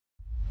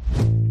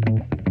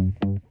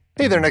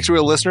Hey there, Next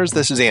Reel listeners,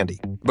 this is Andy.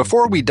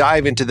 Before we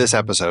dive into this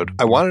episode,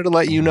 I wanted to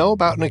let you know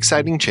about an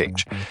exciting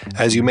change.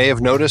 As you may have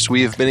noticed,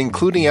 we have been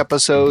including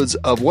episodes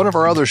of one of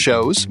our other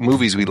shows,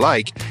 Movies We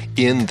Like,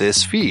 in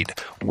this feed.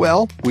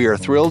 Well, we are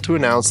thrilled to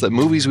announce that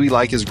Movies We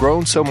Like has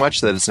grown so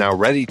much that it's now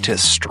ready to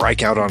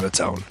strike out on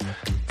its own.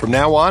 From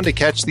now on, to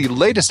catch the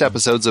latest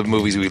episodes of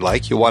Movies We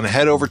Like, you'll want to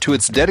head over to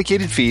its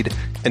dedicated feed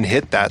and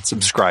hit that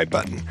subscribe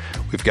button.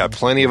 We've got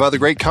plenty of other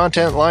great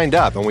content lined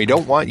up, and we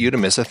don't want you to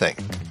miss a thing.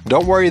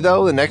 Don't worry,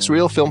 though, the Next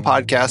Reel Film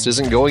Podcast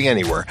isn't going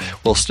anywhere.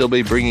 We'll still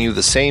be bringing you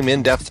the same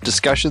in-depth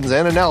discussions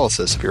and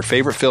analysis of your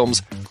favorite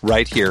films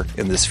right here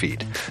in this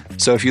feed.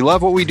 So if you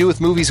love what we do with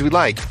Movies We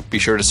Like, be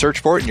sure to search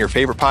for it in your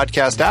favorite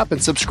podcast app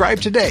and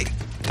subscribe today.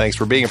 Thanks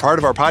for being a part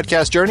of our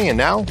podcast journey, and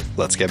now,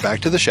 let's get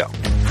back to the show.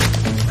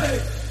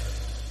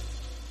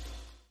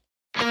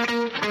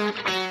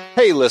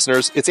 Hey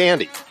listeners, it's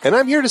Andy, and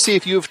I'm here to see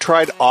if you've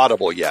tried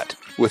Audible yet.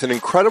 With an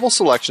incredible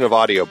selection of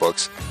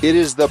audiobooks, it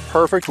is the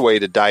perfect way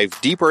to dive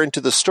deeper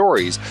into the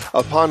stories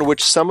upon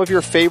which some of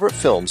your favorite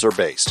films are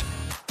based.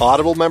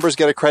 Audible members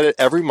get a credit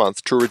every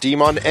month to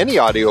redeem on any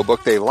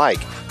audiobook they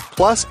like,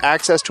 plus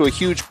access to a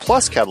huge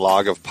Plus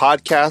catalog of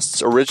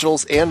podcasts,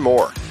 originals, and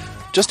more.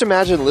 Just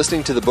imagine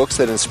listening to the books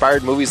that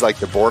inspired movies like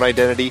The Bourne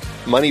Identity,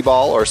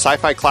 Moneyball, or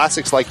sci-fi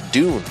classics like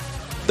Dune.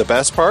 The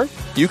best part?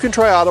 You can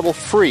try Audible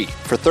free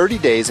for 30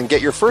 days and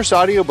get your first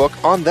audiobook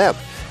on them.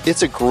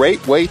 It's a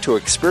great way to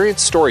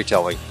experience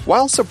storytelling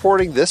while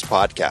supporting this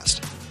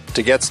podcast.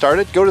 To get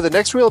started, go to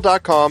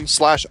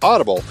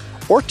thenextreel.com/audible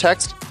or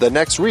text the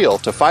next reel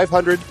to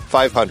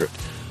 500-500.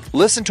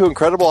 Listen to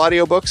incredible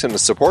audiobooks and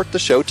support the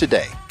show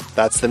today.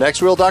 That's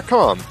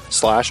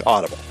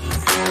thenextreel.com/audible.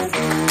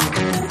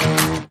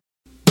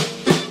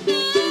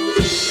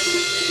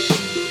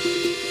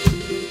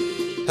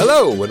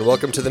 Hello, and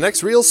welcome to the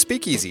Next Reel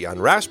Speakeasy on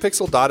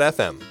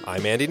rashpixel.fm.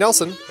 I'm Andy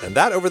Nelson, and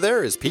that over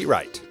there is Pete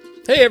Wright.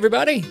 Hey,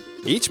 everybody!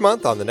 Each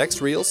month on the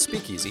Next Reel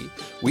Speakeasy,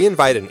 we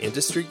invite an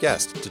industry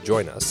guest to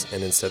join us,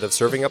 and instead of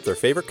serving up their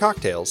favorite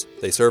cocktails,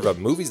 they serve up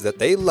movies that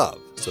they love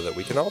so that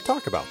we can all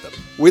talk about them.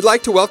 We'd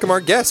like to welcome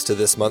our guest to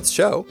this month's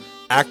show,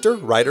 actor,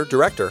 writer,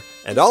 director,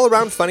 and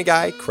all-around funny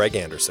guy, Craig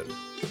Anderson.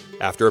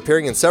 After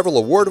appearing in several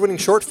award-winning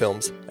short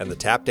films and the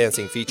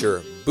tap-dancing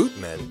feature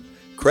Bootmen,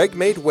 Craig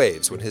made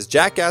waves when his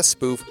Jackass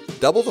spoof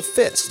Double the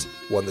Fist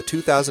won the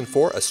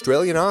 2004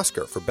 Australian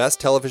Oscar for Best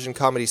Television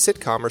Comedy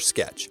Sitcom or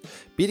Sketch,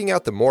 beating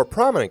out the more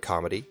prominent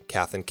comedy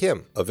Kath and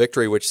Kim, a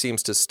victory which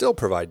seems to still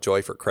provide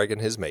joy for Craig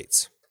and his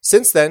mates.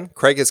 Since then,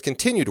 Craig has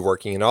continued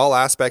working in all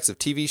aspects of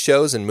TV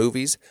shows and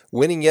movies,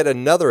 winning yet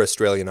another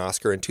Australian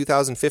Oscar in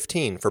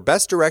 2015 for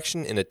Best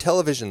Direction in a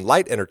Television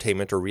Light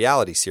Entertainment or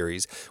Reality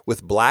Series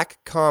with Black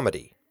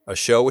Comedy, a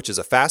show which is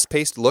a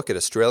fast-paced look at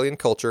Australian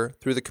culture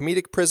through the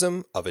comedic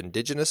prism of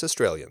Indigenous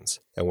Australians.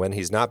 And when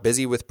he's not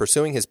busy with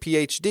pursuing his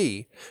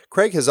PhD,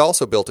 Craig has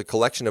also built a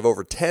collection of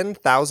over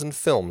 10,000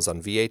 films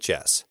on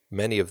VHS,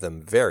 many of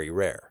them very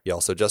rare. He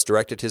also just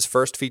directed his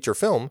first feature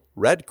film,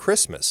 Red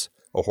Christmas,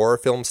 a horror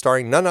film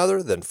starring none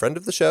other than friend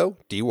of the show,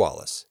 Dee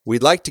Wallace.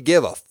 We'd like to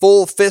give a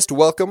full fist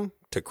welcome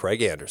to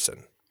Craig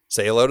Anderson.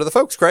 Say hello to the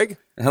folks, Craig.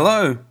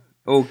 Hello.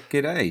 Oh,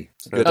 g'day.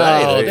 Good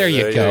day. Oh, there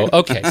you go.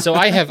 Okay, so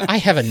I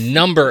have a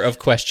number of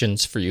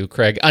questions for you,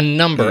 Craig. A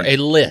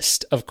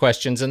list of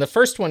questions. And the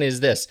first one is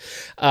this.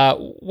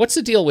 What's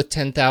the deal with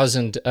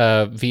 10,000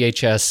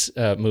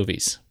 VHS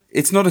movies?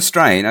 It's not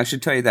Australian, I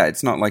should tell you that.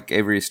 It's not like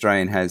every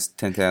Australian has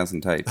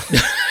 10,000 tapes.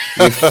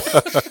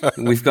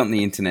 We've gotten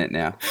the internet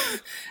now.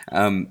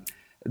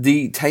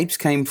 The tapes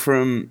came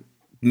from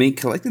me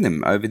collecting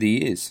them over the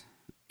years.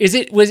 Is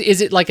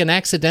it like an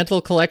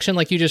accidental collection?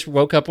 Like you just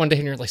woke up one day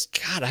and you're like,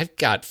 God, I've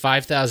got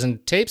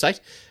 5,000 tapes.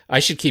 I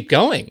should keep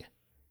going.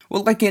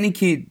 Well, like any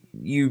kid,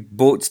 you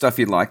bought stuff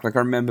you like. Like I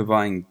remember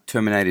buying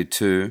Terminator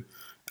 2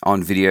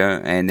 on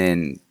video, and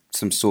then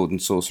some sword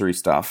and sorcery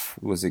stuff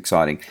was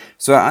exciting.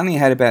 So I only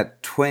had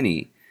about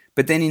 20.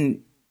 But then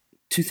in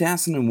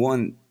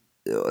 2001,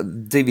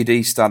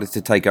 DVD started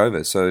to take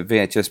over. So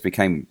VHS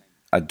became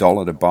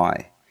 $1 to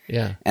buy.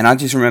 Yeah. And I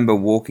just remember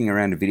walking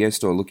around a video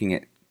store looking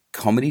at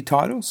comedy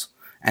titles,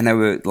 and they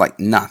were like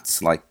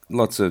nuts, like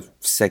lots of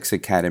Sex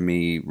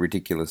Academy,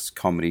 ridiculous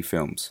comedy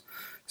films.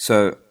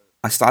 So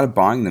I started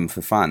buying them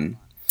for fun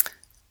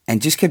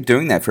and just kept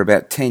doing that for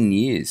about 10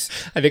 years.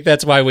 I think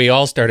that's why we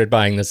all started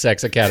buying the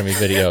Sex Academy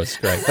videos,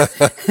 Greg.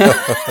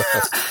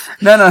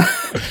 No,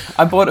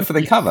 I bought it for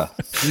the cover,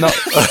 not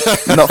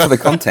for the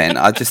content.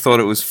 I just thought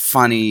it was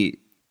funny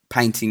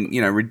painting,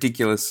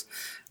 ridiculous.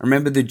 I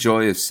remember The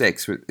Joy of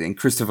Sex, and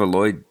Christopher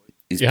Lloyd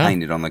is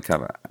painted on the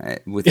cover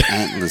with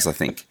antlers, I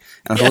think.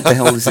 And I thought, what the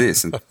hell is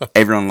this? And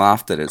everyone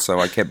laughed at it, so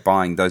I kept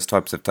buying those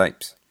types of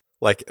tapes.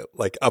 Like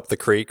Up the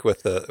Creek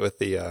with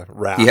the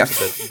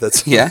raft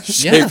that's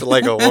shaped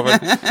like a woman.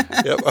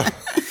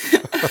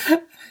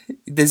 Yep.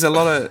 There's a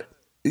lot of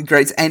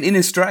greats. And in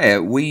Australia,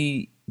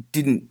 we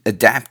didn't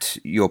adapt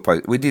your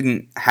post. We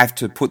didn't have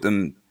to put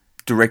them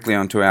directly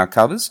onto our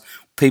covers.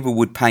 People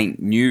would paint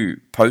new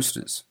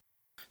posters.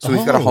 So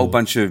we've got a whole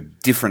bunch of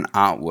different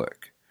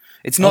artwork.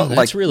 It's not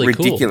like really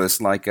ridiculous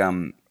cool. like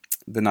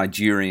the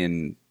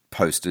Nigerian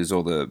posters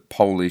or the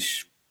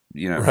Polish,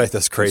 Right,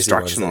 those crazy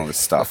ones. instructionalist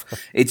stuff.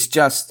 It's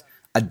just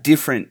a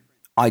different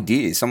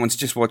idea. Someone's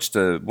just watched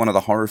one of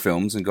the horror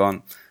films and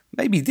gone,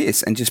 maybe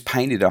this, and just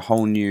painted a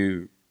whole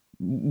new,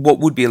 what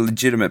would be a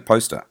legitimate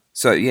poster.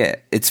 So yeah,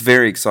 it's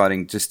very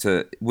exciting just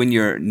to, when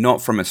you're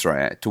not from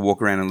Australia, to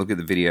walk around and look at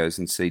the videos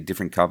and see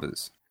different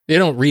covers. They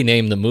don't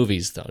rename the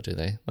movies, though, do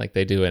they? Like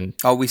they do in...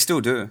 Oh, we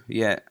still do,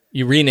 yeah.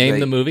 You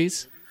rename the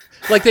movies?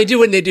 Like they do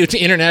when they do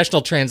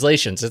international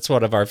translations. It's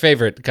one of our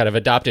favorite kind of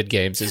adopted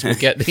games is we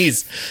get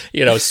these,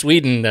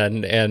 Sweden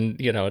and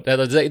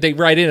they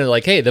write in and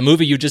like, hey, the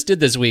movie you just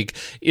did this week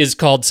is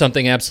called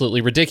something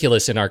absolutely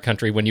ridiculous in our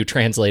country when you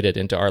translate it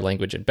into our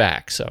language and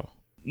back. So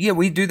yeah,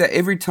 we do that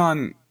every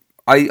time.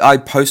 I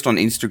post on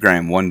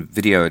Instagram one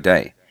video a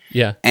day.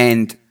 Yeah.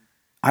 And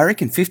I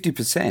reckon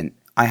 50%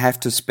 I have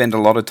to spend a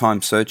lot of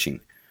time searching.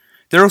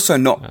 They're also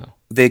not,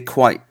 they're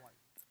quite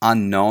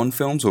unknown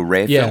films or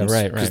rare films.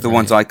 Right. Because the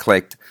ones I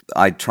collect,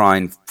 I try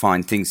and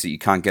find things that you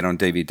can't get on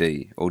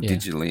DVD or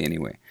digitally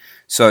anywhere.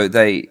 So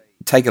they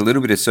take a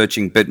little bit of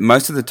searching, but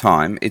most of the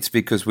time it's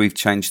because we've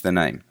changed the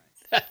name.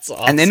 That's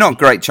awesome. And they're not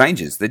great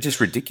changes. They're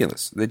just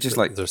ridiculous. They're just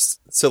like... They're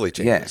silly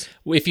changes.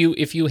 Yeah.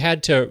 If you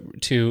had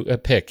to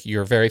pick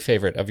your very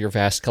favorite of your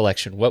vast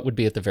collection, what would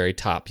be at the very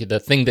top?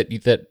 The thing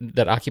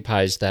that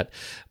occupies that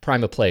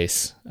prima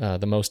place,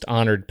 the most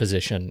honored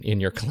position in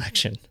your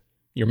collection,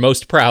 you're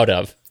most proud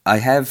of? I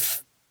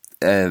have...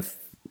 I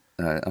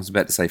was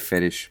about to say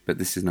fetish, but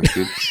this is not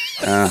good.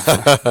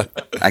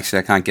 Actually,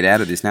 I can't get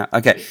out of this now.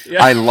 Okay.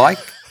 Yeah. I like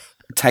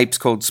tapes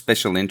called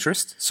Special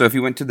Interest. So if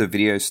you went to the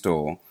video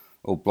store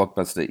or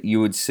Blockbuster, you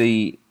would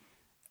see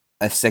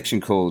a section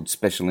called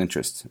Special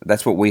Interest.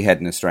 That's what we had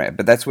in Australia.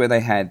 But that's where they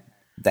had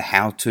the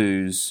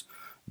how-tos,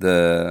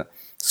 the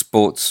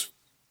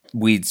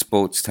weird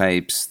sports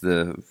tapes,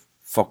 the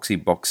foxy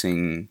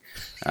boxing,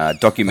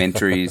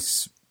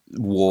 documentaries,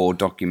 war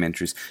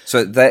documentaries.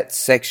 So that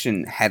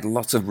section had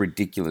lots of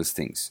ridiculous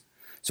things.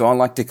 So I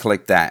like to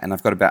collect that, and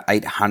I've got about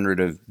 800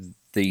 of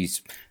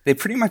these. They're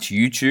pretty much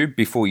YouTube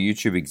before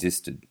YouTube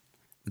existed.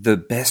 The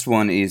best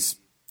one is,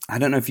 I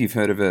don't know if you've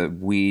heard of a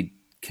weird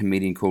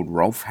comedian called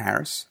Rolf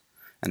Harris,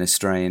 an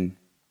Australian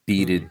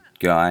bearded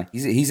guy.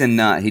 He's a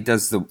nut. He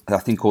does a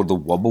thing called the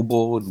wobble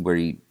board, where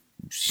he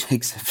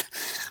shakes it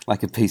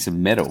like a piece of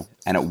metal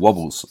and it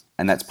wobbles,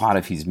 and that's part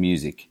of his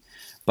music.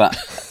 But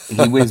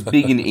he was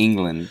big in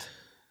England,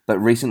 but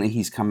recently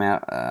he's come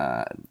out,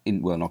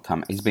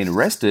 he's been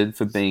arrested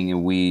for being a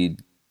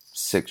weird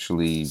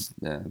sexually,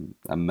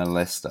 a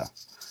molester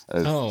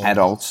of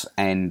adults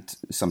and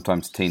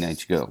sometimes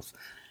teenage girls.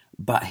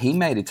 But he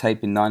made a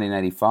tape in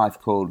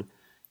 1985 called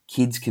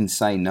Kids Can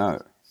Say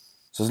No.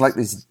 So it's like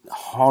this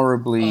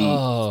horribly,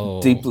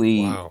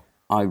 deeply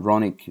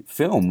ironic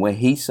film where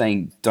he's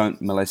saying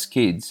don't molest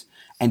kids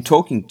and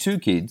talking to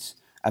kids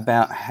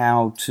about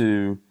how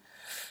to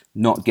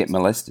not get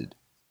molested.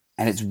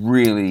 And it's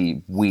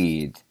really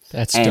weird.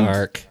 That's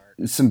dark.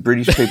 Some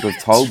British people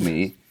have told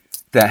me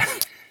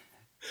that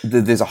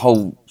there's a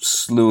whole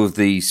slew of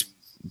these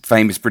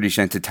famous British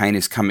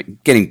entertainers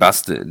getting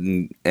busted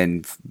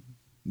and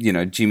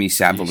Jimmy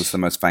Savile is the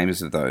most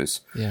famous of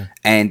those. Yeah.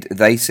 And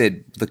they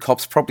said the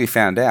cops probably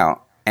found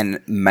out and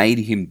made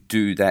him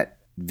do that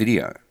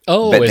video.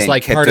 Oh, but it's then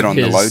like kept part it of on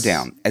his... the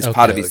lowdown as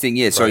part of his thing.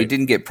 Yeah, so right. He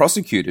didn't get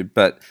prosecuted,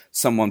 but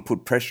someone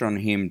put pressure on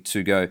him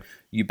to go,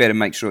 you better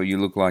make sure you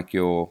look like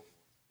you're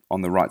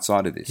on the right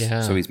side of this.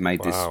 Yeah. So he's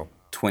made this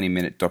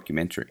 20-minute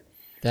documentary.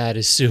 That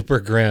is super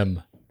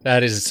grim.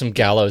 That is some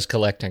gallows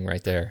collecting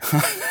right there.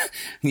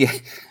 Yeah,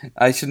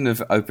 I shouldn't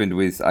have opened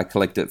with I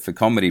collect it for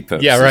comedy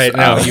purposes. Yeah, right.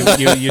 No,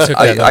 you took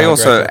that. I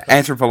also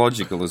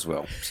anthropological as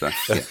well. So,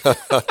 yeah.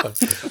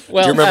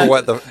 Well, do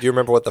you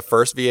remember what the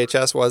first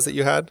VHS was that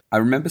you had? I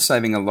remember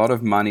saving a lot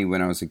of money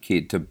when I was a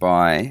kid to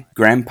buy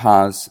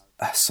Grandpa's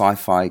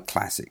sci-fi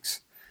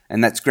classics,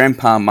 and that's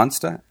Grandpa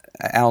Munster,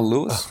 Al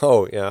Lewis.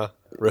 Oh yeah,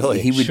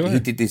 really? He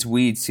did this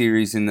weird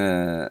series in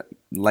the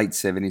late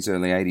 70s,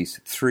 early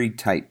 80s, 3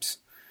 tapes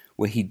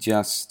where he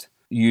just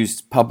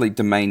used public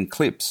domain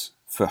clips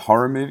for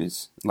horror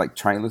movies, like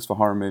trailers for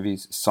horror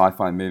movies,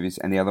 sci-fi movies,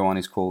 and the other one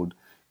is called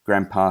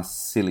Grandpa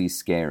Silly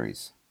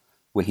Scaries,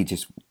 where he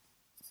just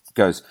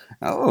goes,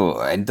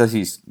 and does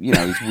his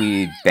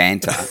weird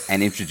banter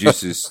and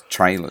introduces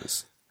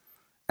trailers.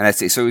 And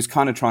that's it. So he was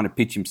kind of trying to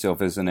pitch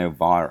himself as an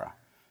Elvira,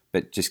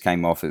 but just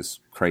came off as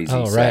crazy.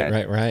 Oh,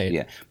 sad. Right.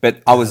 Yeah.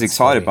 But I was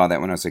excited by that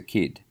when I was a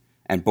kid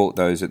and bought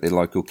those at the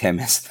local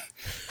chemist.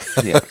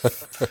 Yeah.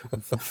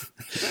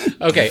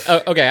 Okay.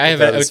 I have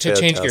to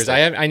change fantastic. gears.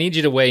 I need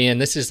you to weigh in.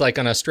 This is like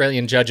an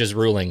Australian judge's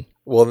ruling.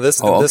 Well,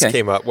 this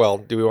came up. Well,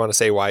 do we want to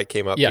say why it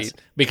came up? Yes,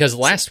 Pete? because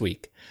last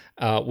week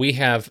we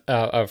have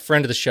a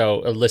friend of the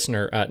show, a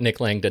listener, Nick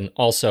Langdon,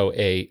 also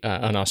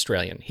an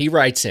Australian. He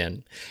writes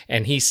in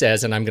and he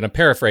says, and I'm going to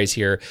paraphrase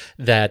here,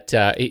 that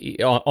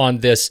on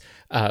this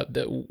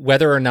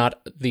whether or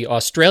not the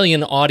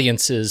Australian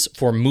audiences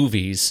for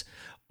movies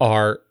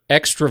are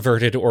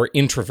extroverted or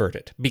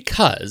introverted,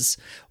 because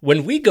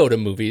when we go to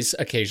movies,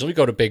 occasionally we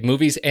go to big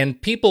movies,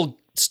 and people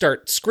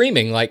start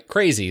screaming like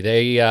crazy.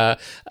 They,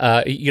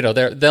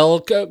 they'll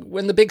go,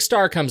 when the big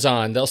star comes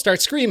on, they'll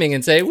start screaming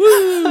and say, "Woo,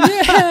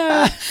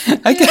 yeah!"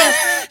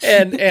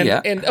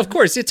 And of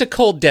course, it's a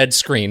cold, dead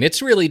screen.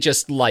 It's really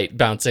just light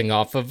bouncing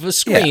off of a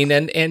screen,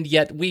 and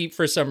yet we,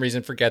 for some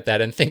reason, forget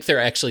that and think they're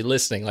actually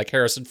listening. Like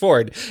Harrison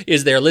Ford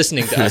is there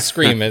listening to us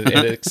scream in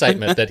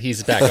excitement that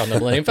he's back on the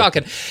Millennium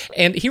Falcon.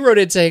 And he wrote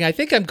in saying, "I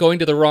think I'm going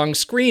to the wrong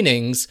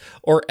screenings,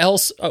 or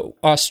else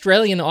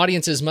Australian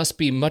audiences must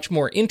be much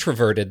more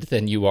introverted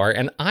than you are."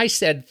 And I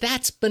said,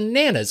 "That's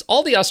bananas.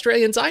 All the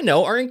Australians I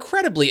know are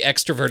incredibly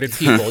extroverted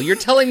people. You're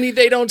telling me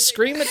they don't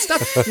scream at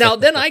stuff?" Now,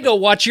 then I go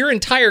watch your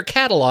entire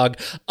catalog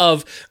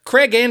of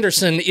Craig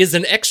Anderson is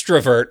an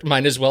extrovert,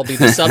 might as well be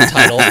the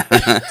subtitle.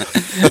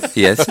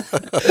 Yes.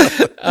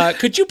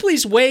 Could you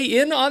please weigh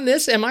in on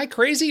this? Am I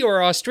crazy, or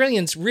are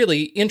Australians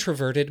really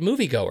introverted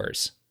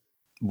moviegoers?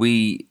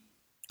 We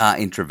are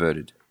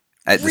introverted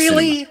at the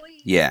Really? cinema.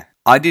 Yeah.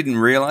 I didn't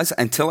realize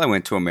until I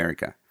went to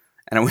America.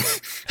 And I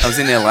was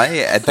in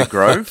LA at the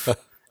Grove,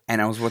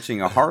 and I was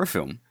watching a horror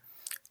film.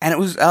 And it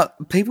was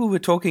people were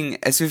talking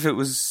as if it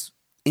was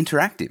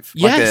interactive.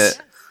 Yes.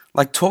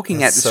 Like talking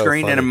That's at the so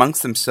screen funny. and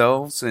amongst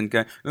themselves and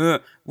going,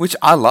 which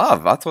I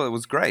love. I thought it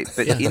was great.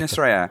 But in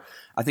Australia,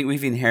 I think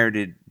we've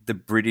inherited the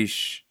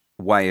British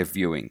way of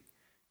viewing.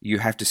 You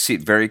have to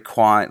sit very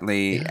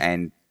quietly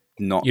and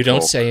not You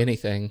don't talk. say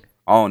anything.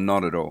 Oh,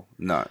 not at all.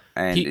 No.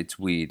 And it's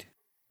weird.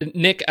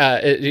 Nick,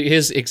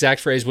 his exact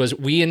phrase was,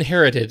 "We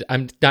inherited,"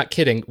 I'm not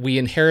kidding, "we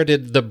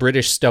inherited the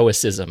British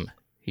stoicism,"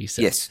 he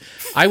said. Yes.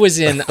 I was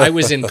in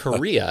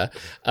Korea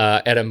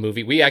at a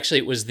movie.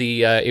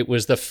 It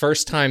was the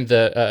first time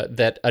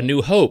that A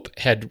New Hope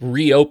had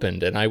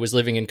reopened, and I was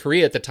living in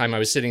Korea at the time. I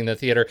was sitting in the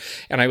theater,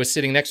 and I was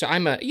sitting next to.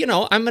 I'm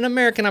an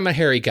American. I'm a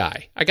hairy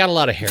guy. I got a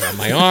lot of hair on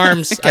my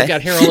arms. I've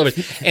got hair all over.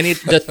 And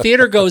the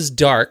theater goes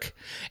dark,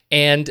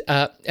 and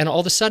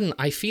all of a sudden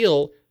I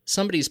feel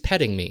somebody's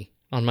petting me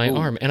on my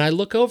arm, and I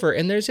look over,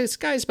 and there's this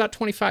guy's about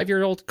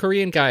 25-year-old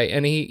Korean guy,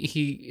 and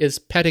he is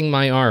petting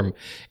my arm,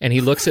 and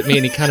he looks at me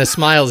and he kind of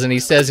smiles, and he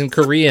says in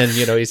Korean,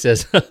 he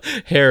says,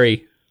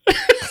 "Harry."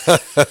 What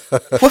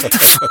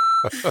the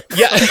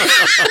Yeah.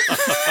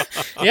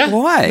 Yeah.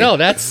 Why? No,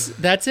 that's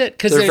it.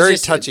 Because They're very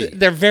touchy.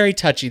 They're very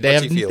touchy. They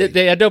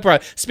Touchy-feely. have no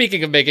problem.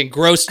 Speaking of making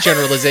gross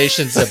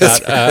generalizations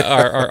about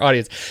our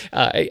audience,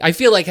 I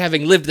feel like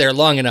having lived there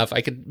long enough,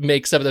 I could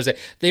make some of those.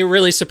 They were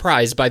really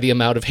surprised by the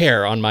amount of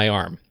hair on my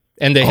arm,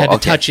 and they had to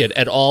touch it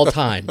at all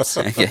times.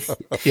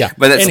 Yeah,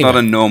 But that's Anyway, not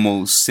a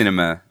normal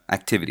cinema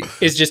activity.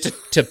 It's just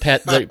to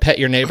pet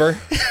your neighbor.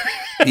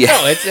 Yeah.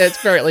 No, it's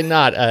apparently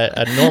not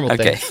a normal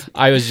thing. Okay.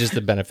 I was just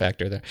the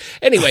benefactor there.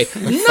 Anyway,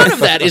 none of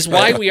that is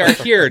why we are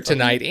here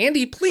tonight.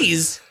 Andy,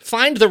 please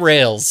find the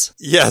rails.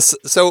 Yes.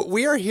 So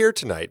we are here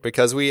tonight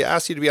because we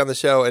asked you to be on the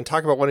show and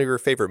talk about one of your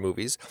favorite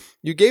movies.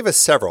 You gave us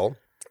several.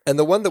 And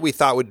the one that we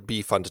thought would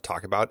be fun to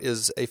talk about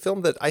is a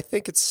film that I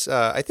think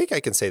I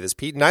can say this,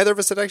 Pete. Neither of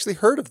us had actually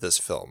heard of this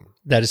film.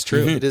 That is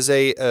true. It is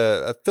a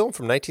film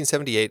from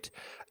 1978,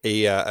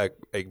 a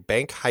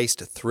bank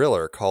heist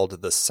thriller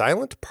called The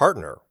Silent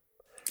Partner.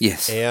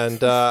 Yes. And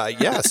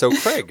so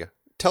Craig,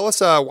 tell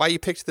us why you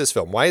picked this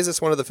film. Why is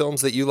this one of the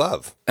films that you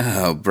love?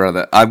 Oh,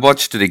 brother. I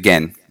watched it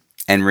again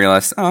and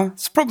realized,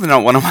 it's probably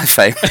not one of my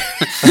favorites.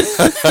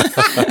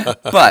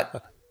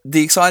 But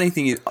the exciting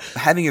thing is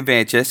having a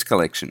VHS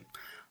collection.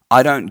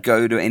 I don't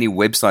go to any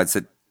websites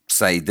that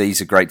say these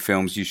are great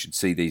films, you should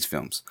see these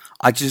films.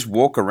 I just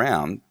walk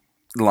around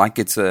like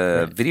it's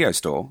a video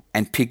store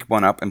and pick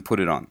one up and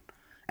put it on.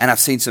 And I've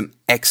seen some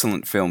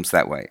excellent films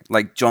that way,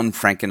 like John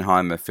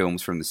Frankenheimer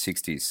films from the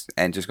 60s,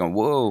 and just gone,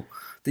 whoa,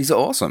 these are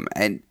awesome.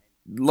 And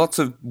lots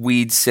of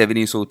weird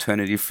 70s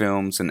alternative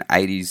films and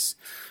 80s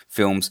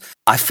films.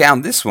 I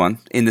found this one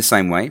in the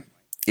same way.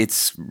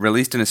 It's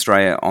released in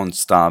Australia on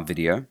Star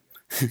Video.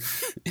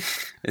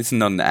 It's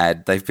not an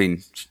ad. They've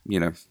been,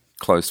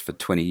 closed for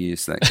 20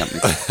 years, that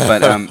company.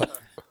 But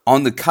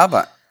on the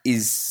cover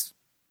is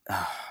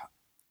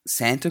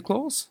Santa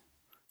Claus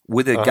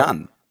with a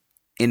gun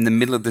in the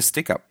middle of the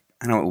stick-up.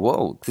 And I went,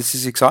 whoa, this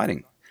is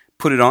exciting.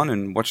 Put it on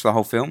and watched the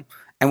whole film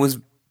and was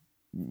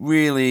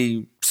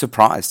really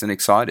surprised and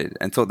excited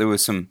and thought there were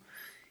some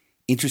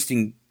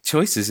interesting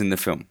choices in the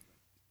film.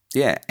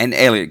 Yeah, and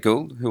Elliot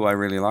Gould, who I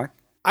really like.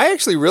 I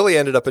actually really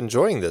ended up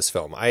enjoying this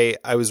film. I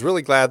was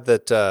really glad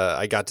that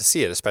I got to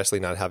see it, especially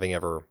not having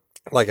ever,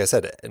 like I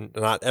said,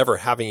 not ever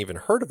having even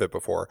heard of it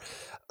before.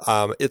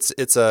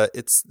 It's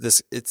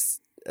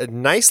a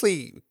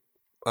nicely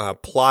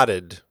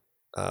plotted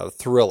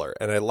thriller,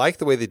 and I like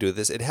the way they do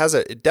this.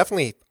 It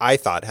definitely, I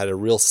thought, had a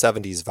real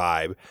 70s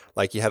vibe.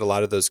 Like you had a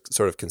lot of those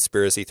sort of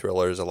conspiracy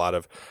thrillers, a lot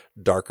of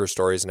darker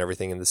stories and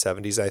everything in the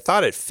 70s. And I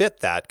thought it fit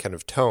that kind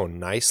of tone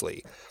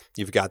nicely.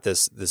 You've got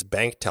this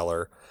bank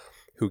teller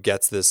who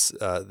gets this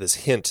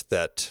hint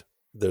that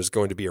there's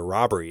going to be a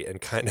robbery and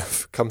kind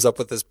of comes up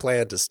with this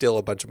plan to steal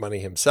a bunch of money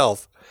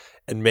himself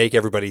and make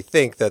everybody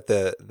think that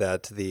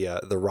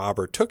the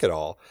robber took it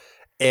all.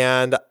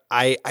 And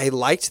I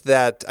liked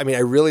that. I mean, I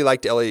really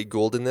liked Elliot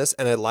Gould in this,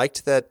 and I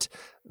liked that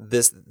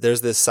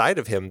there's this side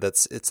of him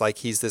it's like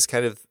he's this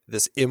kind of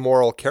this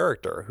immoral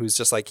character who's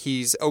just like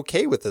he's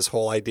okay with this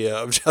whole idea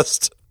of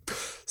just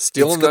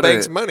stealing the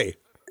bank's money.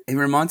 It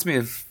reminds me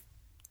of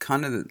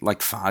kind of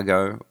like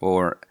Fargo,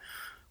 or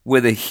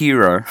where the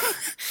hero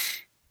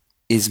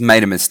is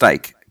made a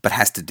mistake but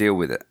has to deal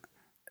with it,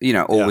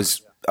 or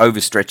was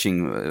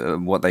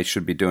overstretching what they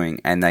should be doing,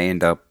 and they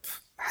end up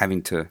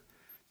having to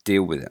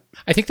deal with it.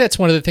 I think that's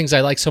one of the things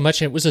I like so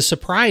much. And it was a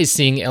surprise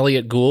seeing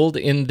Elliot Gould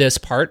in this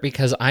part,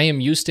 because I am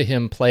used to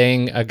him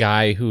playing a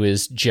guy who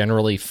is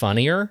generally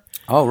funnier.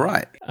 Oh,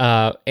 right.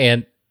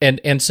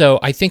 And so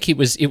I think it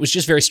was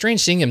just very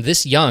strange seeing him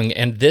this young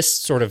and this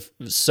sort of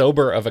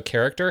sober of a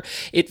character.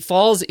 It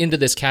falls into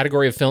this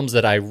category of films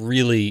that I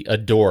really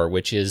adore,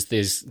 which is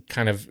these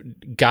kind of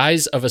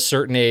guys of a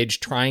certain age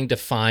trying to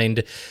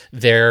find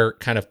their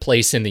kind of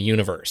place in the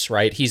universe,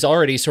 right? He's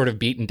already sort of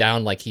beaten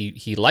down, like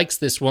he likes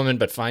this woman,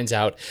 but finds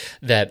out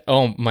that,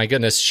 oh my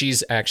goodness,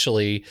 she's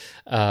actually,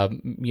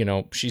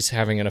 she's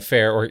having an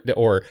affair,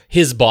 or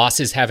his boss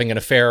is having an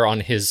affair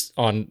on his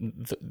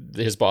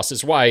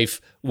boss's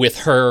wife with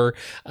her.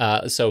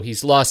 So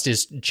he's lost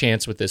his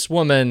chance with this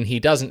woman. He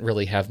doesn't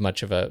really have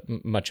much of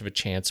a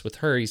chance with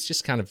her. He's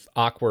just kind of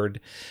awkward,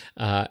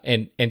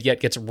 and yet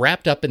gets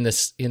wrapped up in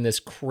this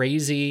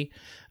crazy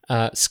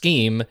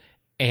scheme,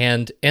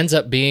 and ends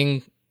up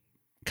being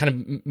kind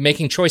of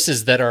making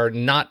choices that are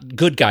not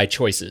good guy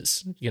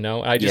choices.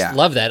 I just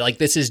love that. Like,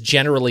 this is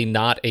generally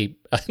not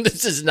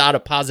this is not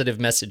a positive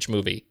message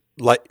movie.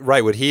 Like,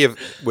 right? Would he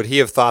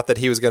have thought that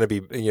he was going to be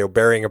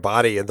burying a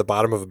body in the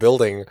bottom of a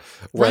building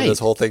when this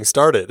whole thing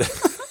started?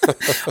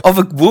 Of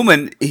a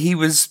woman he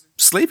was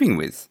sleeping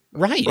with,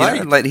 right?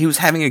 Like he was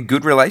having a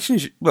good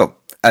relationship, well,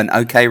 an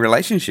okay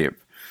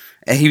relationship.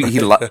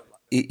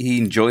 He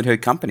enjoyed her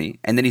company,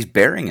 and then he's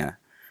burying her.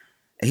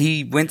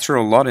 He went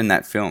through a lot in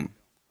that film,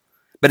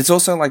 but it's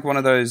also like one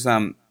of those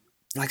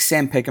like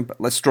Sam Peckinpah,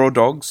 like Straw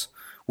Dogs,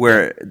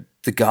 where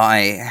the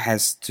guy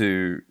has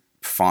to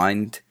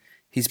find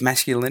his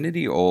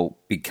masculinity or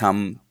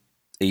become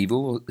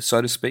evil, so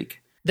to speak.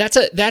 That's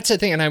a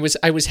thing, and I was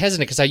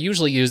hesitant because I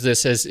usually use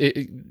this as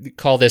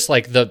call this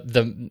like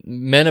the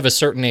men of a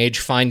certain age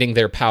finding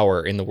their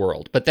power in the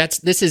world, but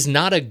this is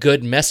not a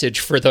good message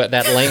for that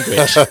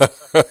language,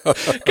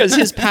 because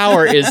his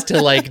power is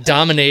to like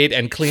dominate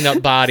and clean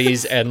up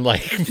bodies and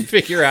like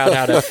figure out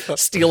how to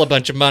steal a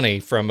bunch of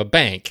money from a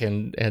bank,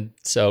 and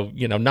so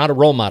not a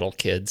role model,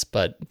 kids,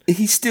 but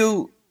he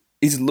still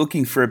is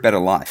looking for a better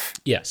life.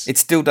 Yes, it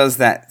still does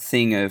that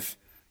thing of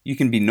you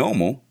can be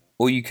normal,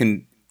 or you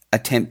can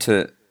attempt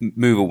to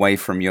move away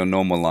from your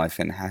normal life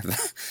and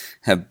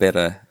have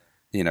better,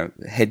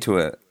 head to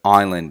an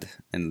island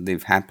and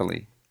live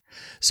happily.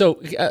 So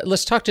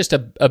let's talk just a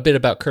bit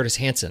about Curtis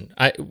Hanson.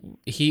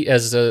 He,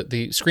 as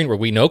the screenwriter,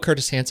 we know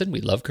Curtis Hanson. We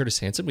love Curtis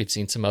Hanson. We've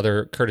seen some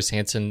other Curtis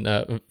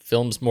Hanson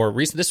films more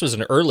recent. This was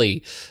an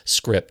early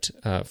script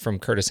from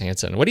Curtis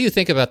Hanson. What do you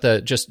think about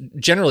just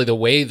generally the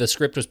way the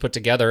script was put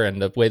together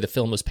and the way the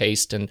film was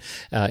paced, and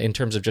in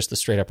terms of just the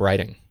straight up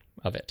writing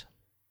of it?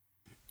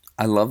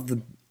 I love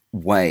the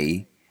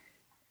way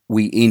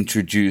they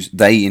introduce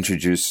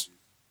the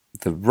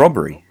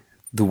robbery,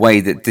 the way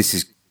that this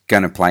is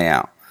going to play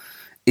out.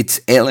 It's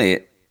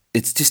Elliot.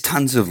 It's just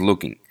tons of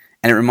looking.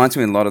 And it reminds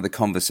me a lot of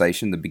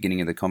the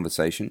beginning of the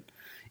conversation,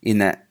 in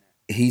that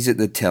he's at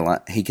the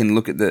teller. He can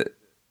look at the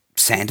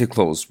Santa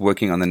Claus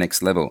working on the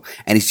next level,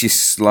 and he's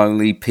just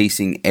slowly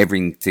piecing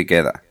everything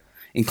together,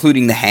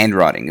 including the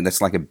handwriting. And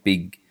that's like a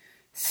big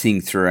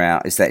thing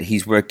throughout, is that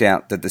he's worked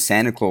out that the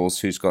Santa Claus,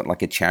 who's got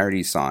like a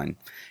charity sign,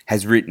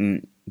 has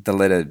written the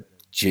letter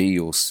G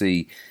or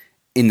C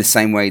in the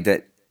same way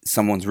that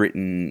someone's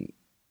written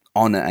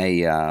on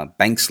a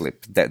bank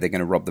slip that they're going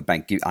to rob the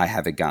bank, I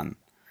have a gun.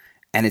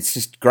 And it's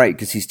just great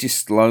because he's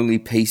just slowly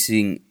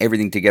piecing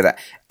everything together.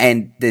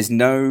 And there's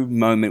no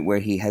moment where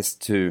he has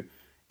to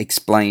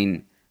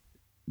explain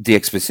the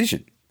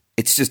exposition.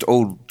 It's just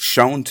all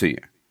shown to you.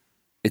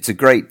 It's a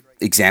great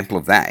example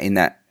of that, in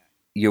that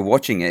you're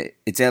watching it.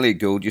 It's Elliot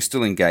Gould. You're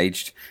still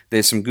engaged.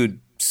 There's some good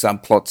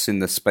subplots in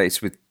the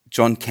space with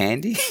John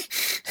Candy.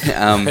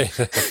 I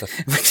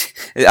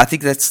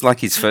think that's like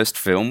his first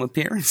film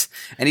appearance.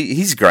 And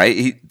he's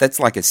great. That's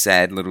like a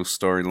sad little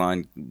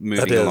storyline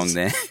moving along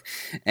there.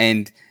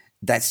 And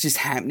that's just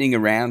happening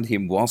around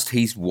him whilst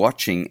he's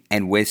watching,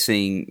 and we're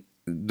seeing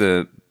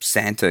the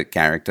Santa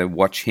character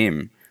watch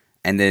him.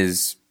 And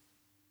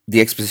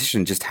the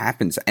exposition just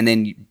happens. And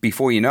then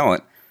before you know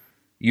it,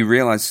 you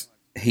realize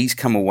he's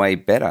come away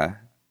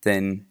better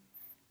than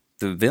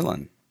the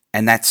villain.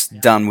 And that's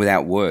done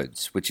without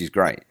words, which is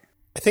great.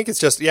 I think it's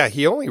just,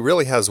 he only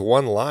really has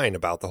one line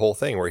about the whole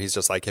thing, where he's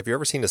just like, have you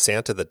ever seen a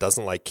Santa that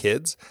doesn't like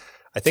kids?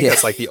 I think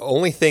that's like the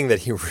only thing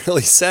that he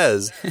really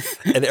says,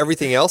 and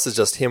everything else is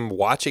just him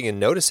watching and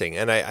noticing.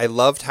 And I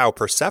loved how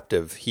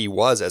perceptive he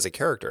was as a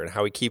character, and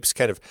how he keeps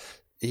kind of,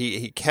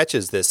 he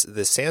catches this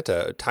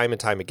Santa time and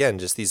time again,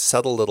 just these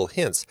subtle little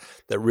hints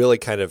that really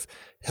kind of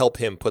help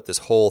him put this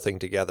whole thing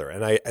together.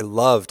 And I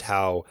loved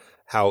how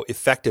how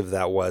effective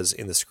that was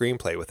in the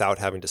screenplay without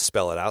having to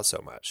spell it out so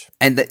much.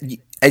 And that,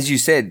 as you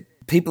said,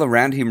 people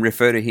around him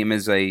refer to him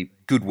as a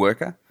good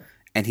worker,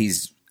 and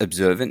he's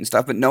observant and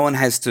stuff, but no one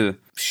has to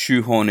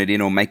shoehorn it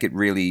in or make it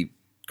really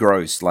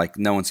gross. Like,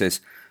 no one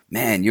says,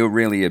 man, you're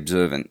really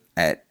observant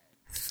at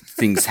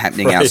things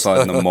happening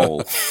outside in the mall,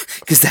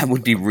 because that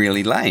would be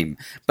really lame.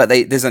 But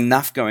there's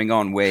enough going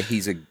on where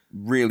he's a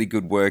really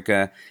good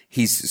worker.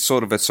 He's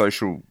sort of a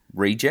social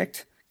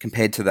reject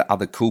compared to the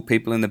other cool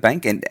people in the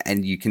bank,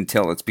 and you can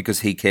tell it's because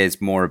he cares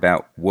more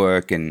about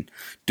work and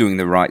doing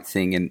the right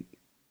thing, and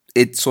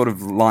it sort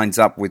of lines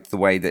up with the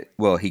way that,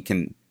 well, he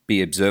can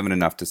be observant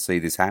enough to see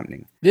this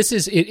happening. This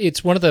is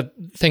it's one of the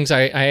things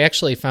I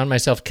actually found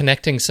myself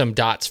connecting some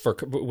dots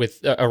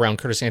around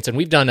Curtis Hanson.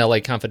 We've done LA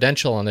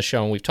Confidential on the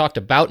show, and we've talked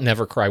about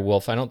Never Cry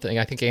Wolf. I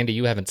think Andy,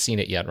 you haven't seen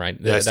it yet, right?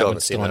 Yeah, that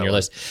one's still on your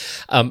list.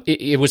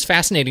 It was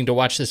fascinating to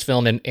watch this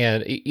film, and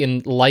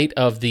in light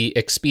of the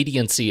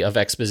expediency of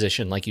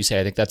exposition, like you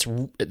say, I think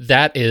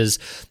that is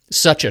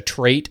such a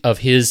trait of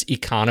his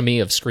economy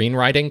of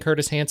screenwriting,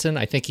 Curtis Hanson.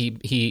 I think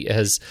he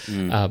has,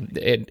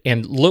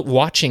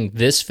 watching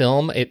this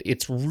film,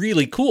 it's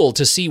really cool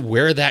to see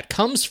where that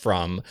comes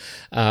from,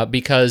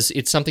 because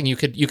it's something you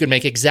could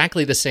make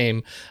exactly the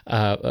same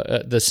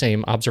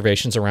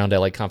observations around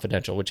LA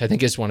Confidential, which I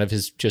think is one of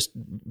his just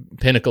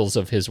pinnacles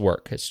of his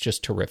work. It's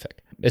just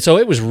terrific. And so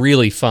it was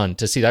really fun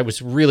to see. I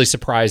was really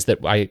surprised that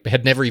I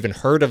had never even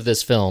heard of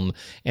this film,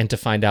 and to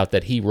find out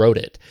that he wrote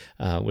it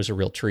was a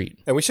real treat.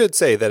 And we should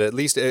say that at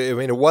least, I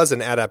mean, it was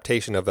an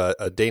adaptation of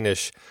a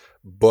Danish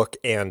book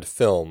and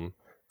film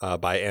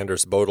by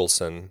Anders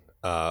Bodilsen,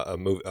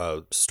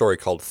 a story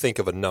called Think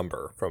of a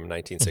Number from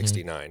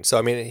 1969. Mm-hmm. So,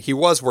 I mean, he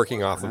was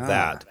working off of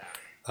that,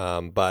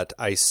 but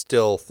I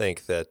still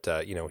think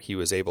that, he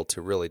was able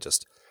to really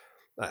just,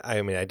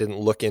 I mean, I didn't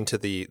look into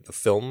the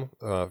film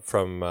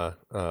from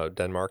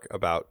Denmark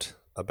about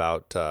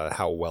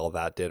how well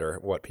that did or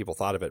what people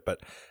thought of it, but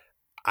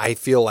I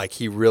feel like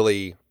he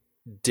really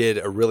did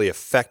a really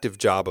effective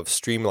job of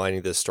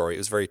streamlining this story. It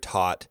was very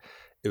taut.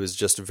 It was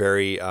just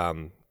very,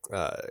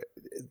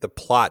 the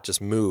plot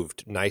just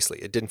moved nicely.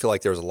 It didn't feel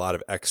like there was a lot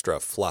of extra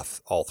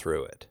fluff all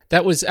through it.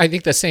 That was, I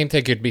think the same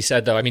thing could be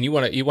said, though. I mean, you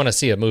want to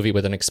see a movie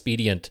with an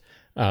expedient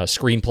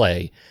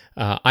screenplay.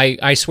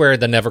 I swear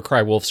the Never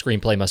Cry Wolf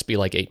screenplay must be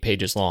like 8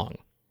 pages long.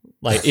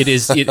 Like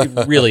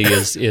it really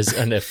is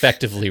an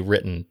effectively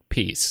written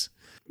piece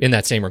in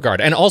that same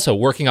regard. And also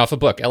working off a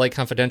book, LA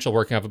Confidential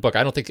working off a book.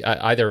 I don't think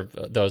either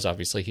of those,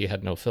 obviously he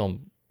had no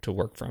film to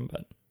work from,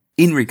 but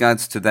in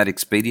regards to that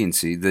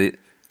expediency,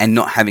 and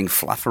not having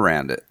fluff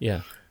around it.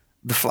 Yeah.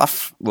 The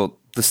fluff, well,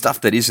 the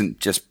stuff that isn't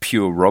just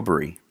pure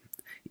robbery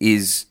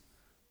is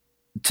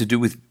to do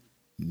with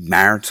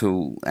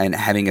marital and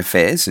having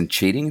affairs and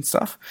cheating and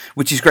stuff,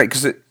 which is great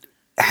because it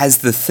has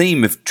the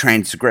theme of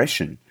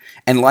transgression.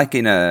 And like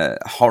in a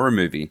horror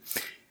movie,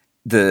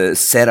 the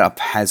setup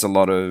has a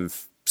lot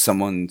of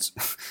someone's...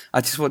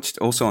 I just watched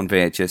also on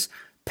VHS,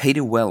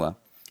 Peter Weller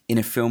in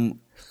a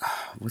film,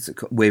 what's it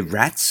called, where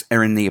rats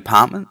are in the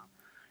apartment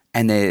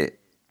and they're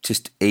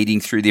just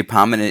eating through the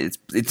apartment.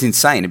 It's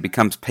insane. It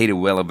becomes Peter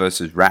Weller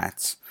versus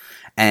rats.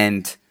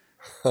 And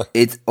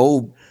it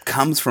all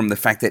comes from the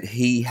fact that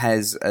he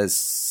has a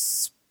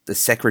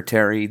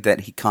secretary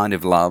that he kind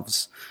of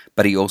loves,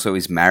 but he also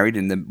is married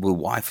and the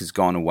wife has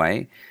gone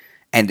away.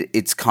 And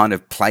it's kind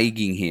of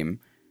plaguing him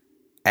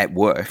at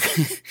work.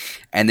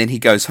 And then he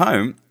goes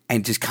home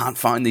and just can't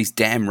find this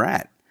damn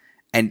rat.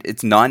 And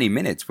it's 90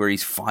 minutes where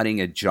he's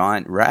fighting a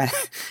giant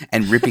rat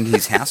and ripping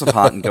his house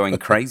apart and going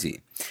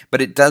crazy.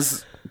 But it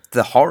does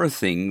the horror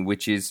thing,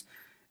 which is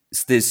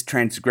there's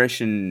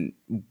transgression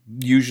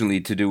usually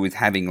to do with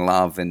having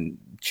love and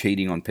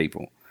cheating on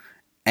people.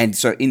 And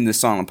so in The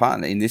Silent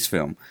Partner, in this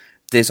film,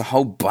 there's a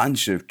whole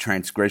bunch of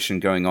transgression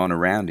going on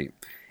around him.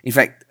 In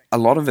fact, a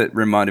lot of it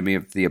reminded me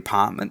of The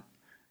Apartment,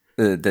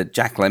 the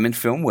Jack Lemmon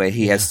film, where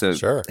he has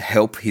to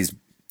help his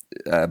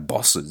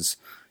bosses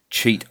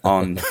cheat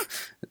on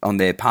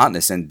their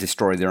partners and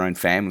destroy their own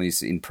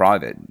families in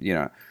private, you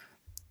know.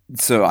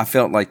 So I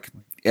felt like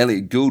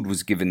Elliot Gould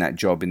was given that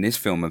job in this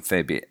film a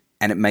fair bit,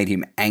 and it made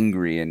him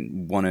angry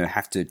and want to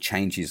have to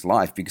change his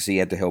life because he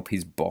had to help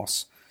his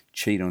boss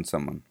cheat on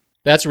someone.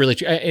 That's really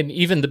true. And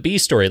even the B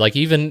story, like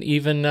even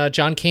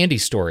John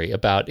Candy's story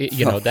about,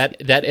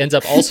 that ends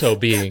up also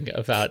being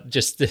about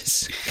just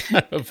this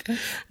kind of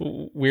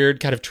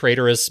weird kind of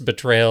traitorous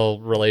betrayal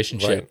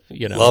relationship. Right.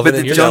 You know, Love it.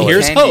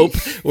 Here's hope.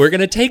 We're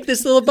going to take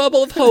this little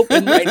bubble of hope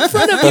and right in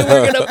front of you,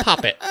 we're going to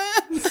pop it.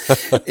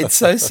 It's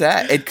so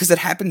sad because it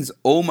happens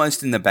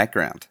almost in the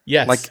background.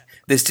 Yes. Like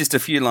there's just a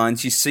few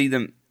lines. You see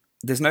them.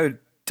 There's no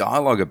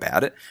dialogue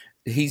about it.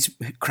 He's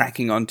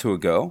cracking onto a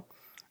girl.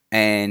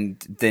 And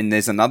then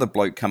there's another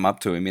bloke come up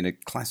to him in a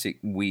classic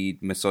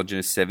weird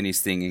misogynist 70s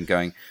thing and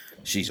going,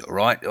 she's all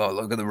right. Oh,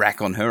 look at the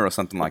rack on her or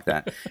something like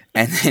that.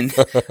 And then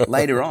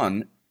later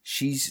on,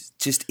 she's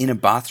just in a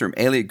bathroom.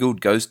 Elliot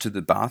Gould goes to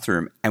the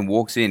bathroom and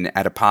walks in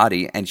at a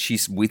party and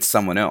she's with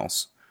someone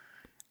else.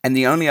 And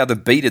the only other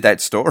beat of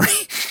that story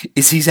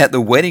is he's at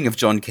the wedding of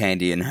John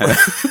Candy and her.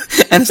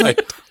 And it's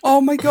like, oh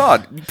my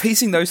God,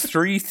 piecing those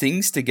three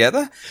things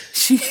together,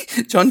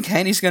 John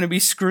Candy's going to be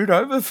screwed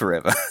over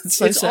forever.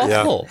 It's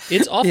awful. Yeah.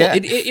 It's awful. Yeah.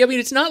 I mean,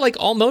 it's not like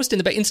almost in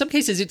the back. In some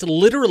cases, it's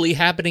literally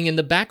happening in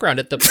the background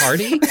at the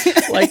party.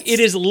 Like,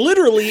 it is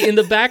literally in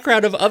the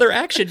background of other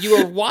action. You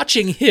are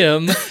watching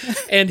him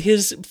and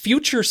his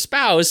future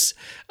spouse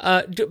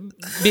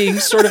being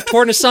sort of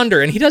torn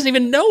asunder, and he doesn't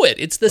even know it.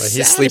 It's the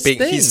saddest thing.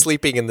 He's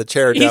sleeping in the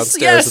chair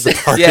downstairs at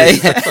the party.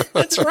 Yeah.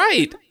 That's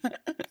right.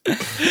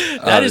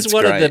 That is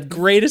one of the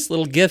greatest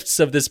little gifts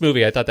of this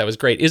movie. I thought that was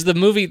great. Is the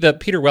movie, the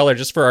Peter Weller,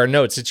 just for our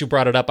notes, since you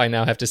brought it up, I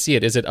now have to see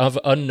it. Is it of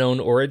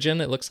unknown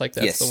origin? It looks like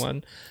that's the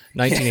one.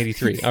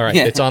 1983. All right,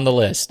 it's on the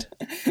list.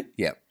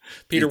 Yep.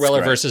 Peter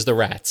Weller versus the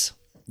Rats.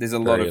 There's a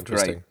lot of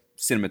great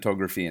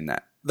cinematography in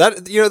that.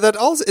 That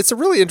also, it's a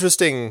really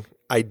interesting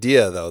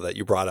idea though that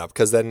you brought up,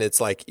 because then it's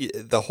like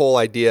the whole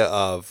idea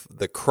of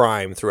the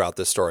crime throughout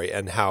this story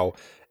and how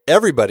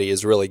everybody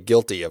is really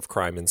guilty of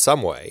crime in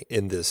some way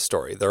in this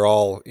story. They're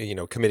all,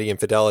 committing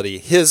infidelity.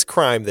 His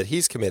crime that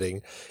he's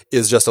committing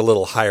is just a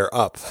little higher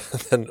up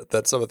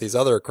than some of these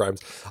other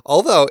crimes.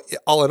 Although,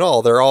 all in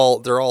all, they're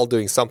all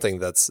doing something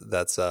that's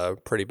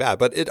pretty bad.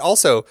 But it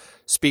also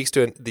speaks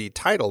to the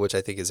title, which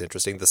I think is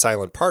interesting, The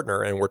Silent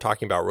Partner, and we're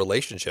talking about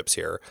relationships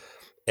here.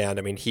 And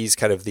I mean, he's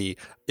kind of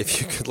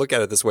if you could look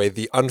at it this way,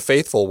 the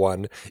unfaithful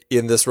one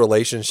in this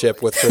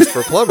relationship with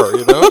Christopher Plummer,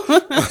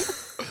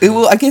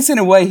 Well, I guess in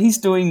a way, he's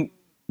doing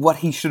what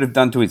he should have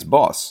done to his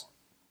boss.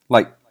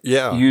 Like,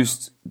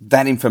 used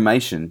that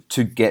information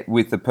to get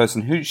with the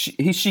person who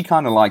she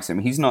kind of likes him.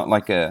 He's not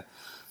like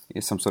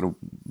some sort of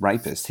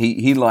rapist.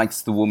 He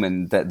likes the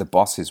woman that the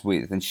boss is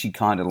with, and she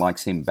kind of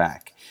likes him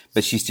back.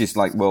 But she's just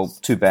like, well,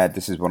 too bad,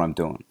 this is what I'm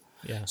doing.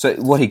 Yeah. So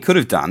what he could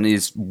have done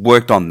is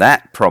worked on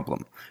that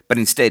problem. But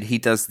instead, he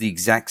does the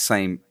exact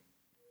same,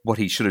 what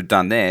he should have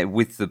done there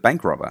with the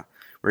bank robber,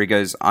 where he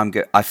goes,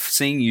 I've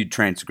seen you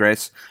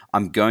transgress,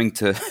 I'm going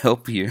to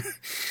help you,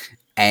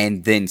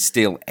 and then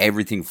steal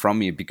everything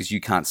from you because you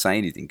can't say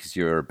anything because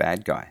you're a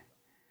bad guy.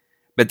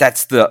 But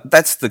that's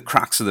the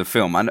crux of the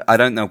film. I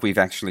don't know if we've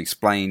actually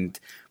explained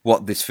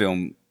what this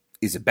film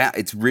is about.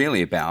 It's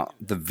really about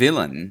the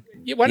villain.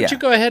 Yeah, why don't you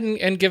go ahead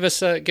and give us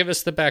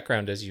the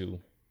background as you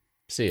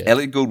see it?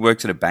 Elliot Gould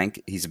works at a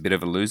bank. He's a bit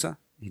of a loser.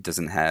 He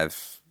doesn't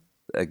have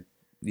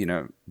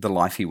the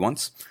life he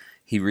wants.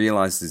 He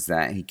realizes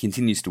that. He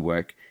continues to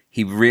work.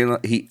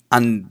 He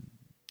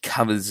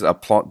uncovers a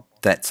plot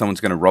that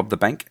someone's going to rob the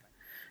bank.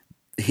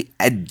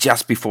 And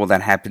just before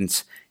that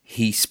happens,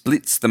 he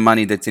splits the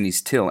money that's in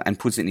his till and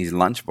puts it in his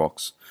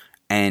lunchbox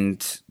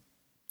and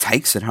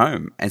takes it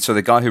home. And so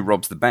the guy who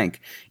robs the bank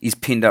is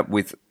pinned up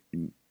with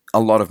a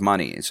lot of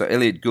money. So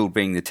Elliot Gould,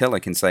 being the teller,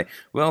 can say,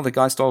 well, the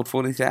guy stole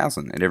 $40,000.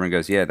 And everyone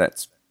goes, yeah,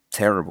 that's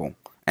terrible.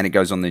 And it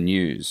goes on the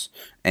news,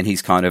 and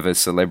he's kind of a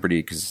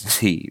celebrity because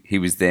he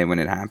was there when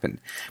it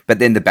happened. But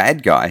then the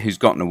bad guy who's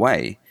gotten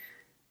away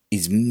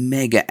is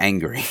mega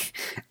angry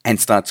and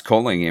starts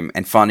calling him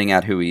and finds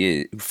out who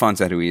he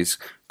is,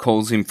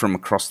 calls him from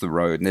across the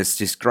road. And there's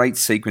just great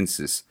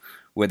sequences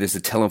where there's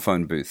a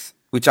telephone booth,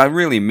 which I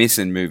really miss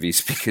in movies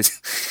because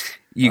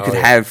you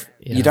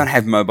don't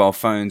have mobile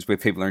phones where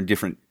people are in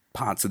different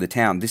parts of the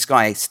town. This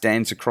guy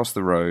stands across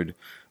the road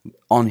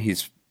on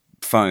his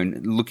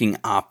phone looking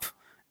up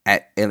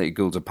at Elliot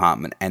Gould's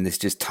apartment, and there's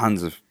just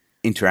tons of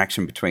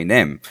interaction between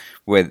them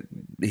where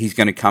he's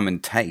going to come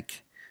and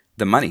take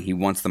the money. He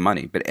wants the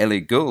money, but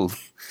Elliot Gould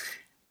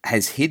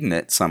has hidden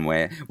it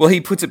somewhere. Well,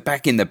 he puts it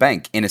back in the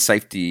bank in a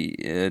safety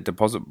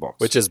deposit box.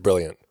 Which is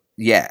brilliant.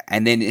 Yeah,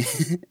 and then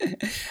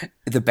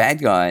the bad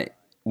guy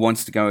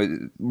wants to go,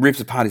 rips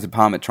apart his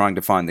apartment trying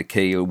to find the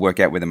key or work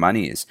out where the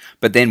money is.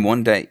 But then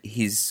one day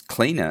his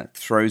cleaner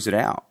throws it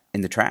out in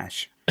the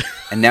trash.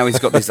 And now he's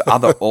got this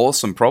other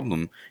awesome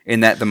problem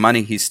in that the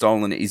money he's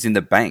stolen is in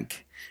the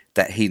bank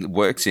that he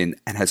works in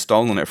and has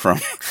stolen it from,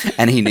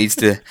 and he needs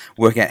to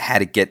work out how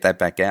to get that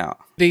back out.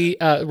 The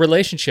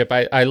relationship,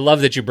 I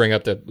love that you bring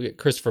up the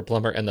Christopher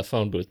Plummer and the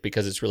phone booth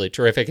because it's really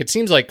terrific. It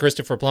seems like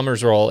Christopher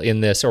Plummer's role in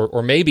this,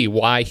 or maybe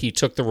why he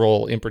took the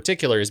role in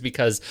particular, is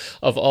because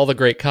of all the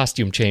great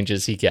costume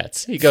changes he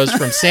gets. He goes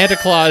from Santa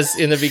Claus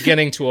in the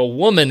beginning to a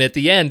woman at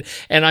the end,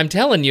 and I'm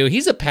telling you,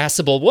 he's a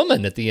passable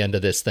woman at the end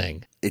of this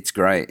thing. It's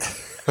great.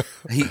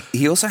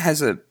 He also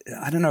has I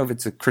don't know if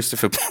it's a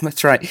Christopher Plummer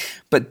trait,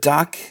 but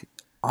dark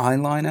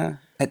eyeliner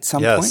at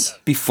some point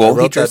before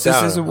he dresses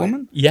as a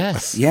woman.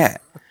 Yes. Yeah.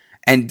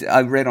 And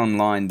I read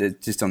online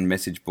that just on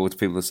message boards,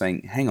 people are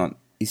saying, hang on,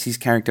 is his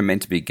character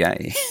meant to be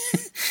gay?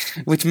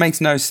 Which makes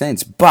no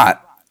sense.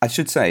 But I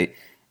should say,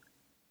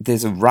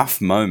 there's a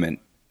rough moment,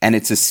 and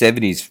it's a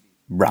 70s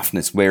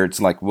roughness where it's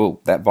like,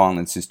 well, that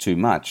violence is too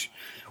much.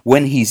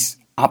 When he's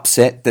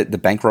upset that the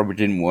bank robbery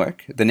didn't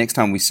work, the next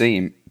time we see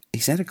him,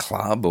 he's at a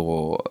club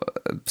or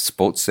a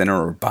sports center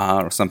or a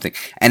bar or something,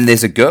 and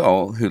there's a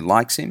girl who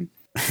likes him.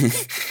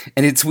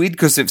 And it's weird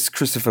because it's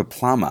Christopher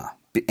Plummer,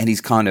 and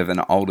he's kind of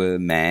an older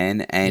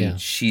man,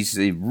 and she's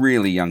a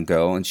really young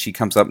girl, and she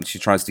comes up and she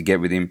tries to get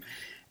with him,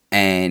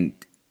 and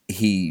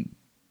he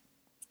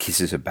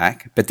kisses her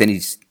back, but then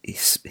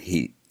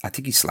I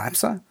think he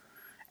slaps her,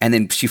 and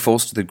then she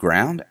falls to the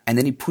ground, and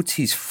then he puts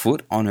his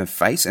foot on her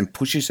face and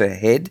pushes her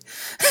head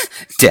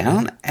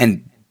down,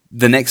 and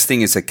the next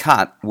thing is a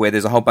cut where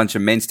there's a whole bunch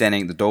of men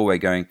standing at the doorway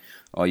going,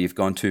 "Oh, you've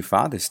gone too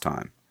far this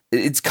time."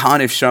 It's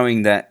kind of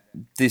showing that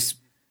this,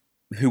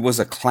 who was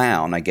a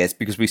clown, I guess,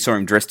 because we saw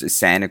him dressed as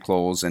Santa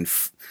Claus, and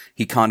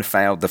he kind of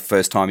failed the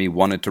first time he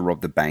wanted to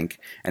rob the bank,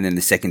 and then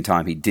the second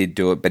time he did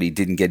do it, but he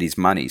didn't get his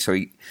money. So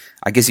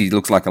I guess he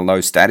looks like a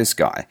low-status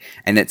guy.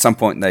 And at some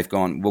point they've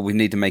gone, well, we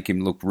need to make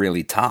him look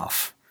really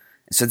tough.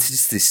 So it's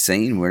just this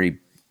scene where he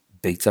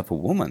beats up a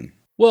woman.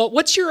 Well,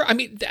 what's your? I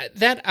mean,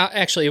 that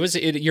actually,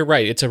 you're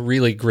right. It's a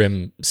really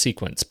grim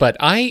sequence, but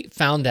I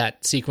found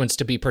that sequence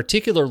to be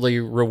particularly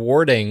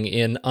rewarding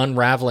in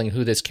unraveling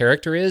who this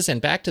character is.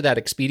 And back to that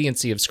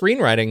expediency of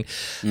screenwriting,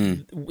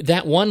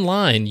 that one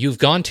line, "You've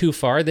gone too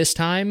far this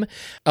time,"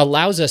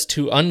 allows us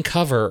to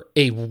uncover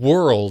a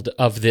world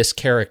of this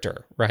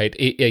character, right?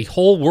 A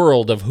whole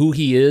world of who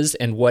he is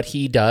and what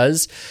he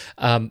does,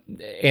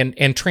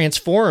 and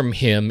transform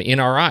him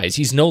in our eyes.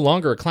 He's no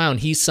longer a clown.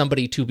 He's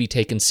somebody to be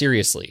taken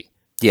seriously.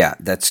 Yeah,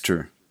 that's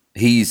true.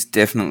 He's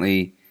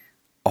definitely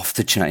off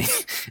the chain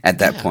at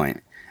that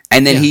point.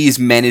 And then he is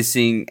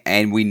menacing,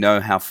 and we know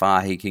how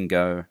far he can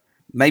go.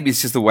 Maybe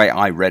it's just the way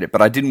I read it,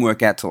 but I didn't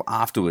work out till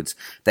afterwards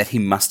that he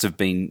must have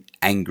been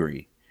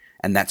angry,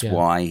 and that's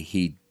why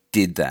he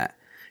did that.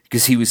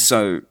 Because he was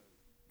so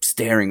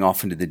staring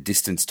off into the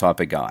distance type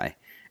of guy,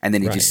 and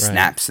then he just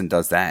snaps and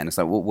does that, and it's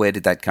like, well, where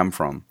did that come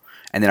from?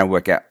 And then I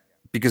work out,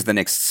 because the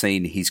next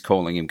scene he's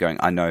calling him going,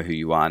 "I know who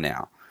you are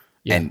now."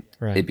 Yeah, and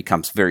it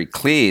becomes very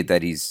clear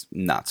that he's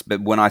nuts.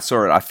 But when I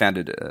saw it, I found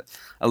it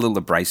a little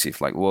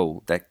abrasive. Like,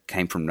 whoa, that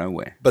came from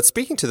nowhere. But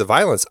speaking to the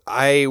violence,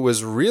 I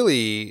was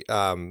really...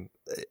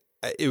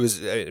 it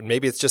was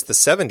maybe it's just the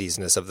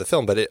 70s-ness of the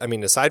film. But,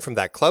 aside from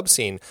that club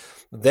scene,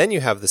 then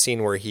you have the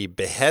scene where he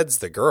beheads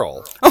the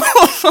girl.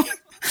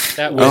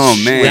 That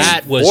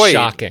was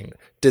shocking.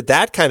 Did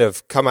that kind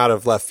of come out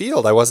of left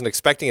field? I wasn't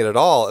expecting it at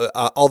all.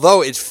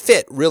 Although it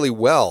fit really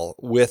well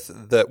with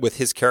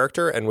his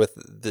character and with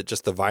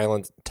just the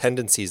violent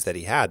tendencies that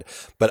he had.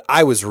 But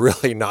I was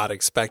really not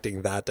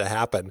expecting that to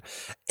happen,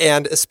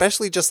 and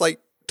especially just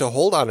like to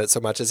hold on it so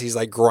much as he's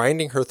like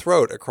grinding her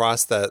throat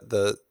across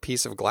the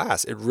piece of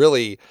glass. It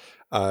really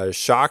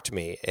shocked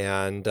me,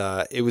 and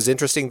it was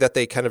interesting that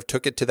they kind of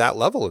took it to that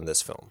level in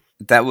this film.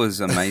 That was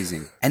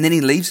amazing. And then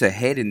he leaves her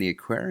head in the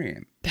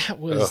aquarium. That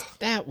was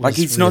like,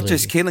 he's not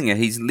just killing her;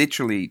 he's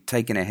literally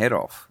taking her head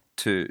off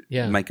to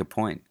make a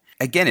point.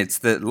 Again, it's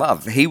the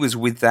love. He was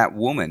with that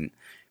woman,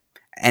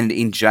 and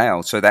in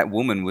jail, so that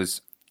woman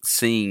was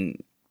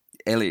seeing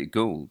Elliot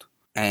Gould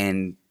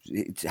and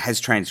has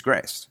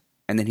transgressed,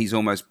 and then he's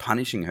almost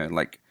punishing her.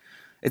 Like,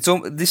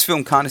 this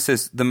film kind of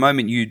says, the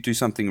moment you do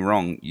something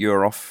wrong,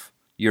 you're off.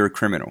 You're a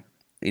criminal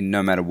in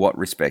no matter what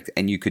respect,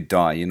 and you could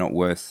die. You're not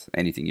worth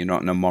anything. You're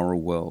not in a moral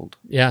world.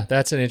 Yeah,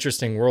 that's an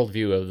interesting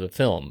worldview of the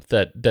film,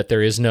 that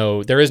there is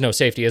no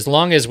safety. As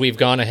long as we've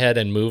gone ahead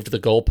and moved the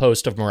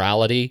goalpost of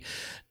morality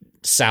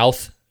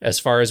south as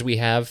far as we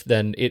have,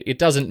 then it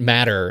doesn't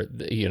matter,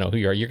 who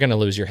you are. You're going to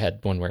lose your head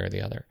one way or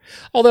the other.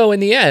 Although in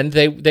the end,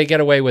 they get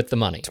away with the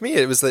money. To me,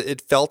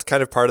 it felt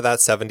kind of part of that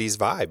 70s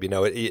vibe.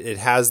 It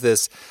has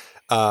this...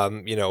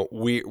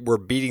 we're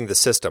beating the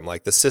system.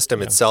 Like, the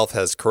system itself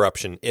has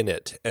corruption in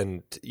it,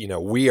 and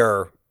we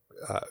are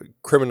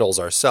criminals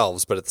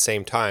ourselves, but at the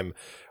same time,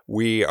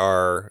 we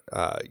are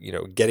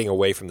getting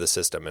away from the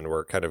system, and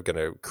we're kind of going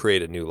to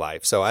create a new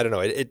life. So I don't know.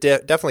 It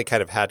definitely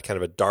kind of had kind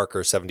of a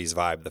darker 70s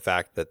vibe. The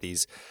fact that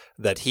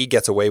that he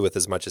gets away with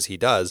as much as he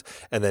does,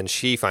 and then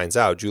Julie finds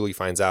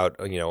out,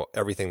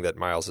 everything that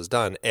Miles has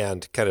done,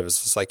 and kind of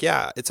is just like,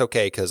 yeah, it's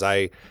okay, because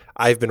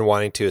I've been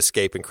wanting to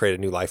escape and create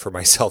a new life for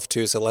myself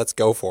too, so let's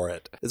go for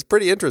it. It's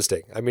pretty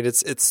interesting. I mean,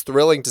 it's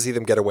thrilling to see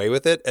them get away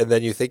with it, and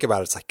then you think about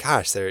it, it's like,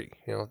 gosh, they're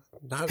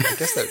I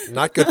guess they're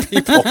not good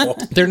people.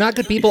 They're not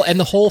good people, and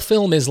the whole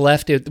film is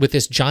left with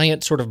this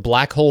giant sort of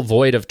black hole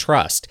void of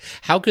trust.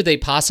 How could they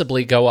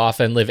possibly go off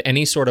and live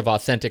any sort of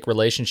authentic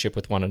relationship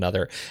with one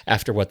another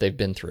after what they've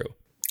been through?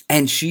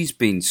 And she's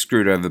been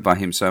screwed over by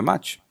him so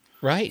much.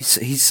 Right.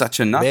 He's such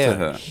a nut to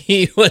her.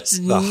 He was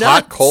nuts.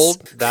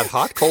 That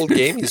hot cold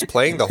game he's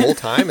playing the whole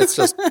time. It's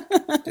just,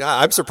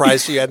 I'm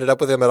surprised she ended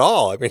up with him at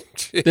all. I mean,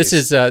 geez. This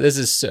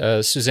is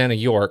Susanna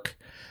York.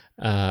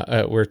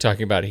 We're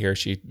talking about here.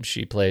 She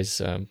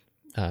plays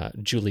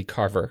Julie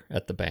Carver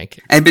at the bank.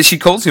 But she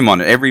calls him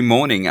on it every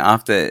morning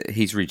after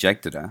he's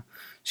rejected her.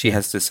 She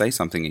has to say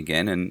something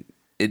again, and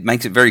it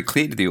makes it very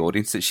clear to the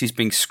audience that she's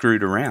being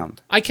screwed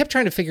around. I kept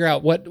trying to figure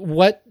out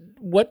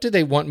what do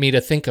they want me to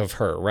think of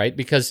her, right?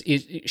 Because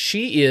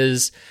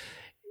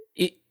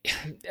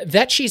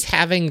that she's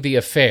having the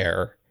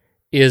affair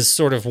is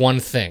sort of one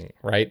thing,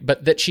 right?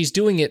 But that she's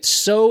doing it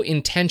so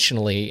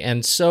intentionally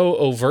and so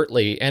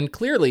overtly, and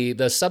clearly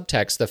the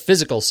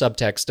physical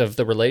subtext of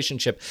the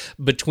relationship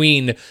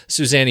between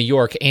Susanna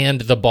York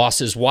and the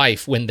boss's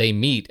wife when they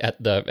meet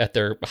at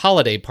their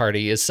holiday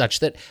party is such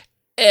that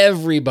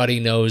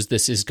everybody knows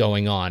this is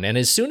going on. And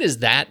as soon as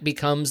that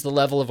becomes the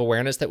level of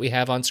awareness that we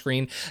have on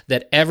screen,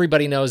 that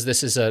everybody knows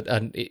this is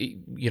a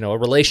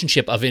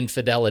relationship of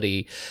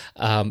infidelity,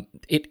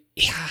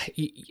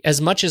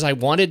 as much as I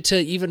wanted to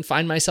even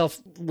find myself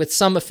with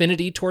some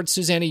affinity towards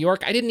Susanna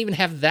York, I didn't even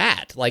have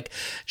that. Like,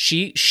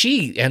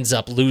 she ends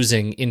up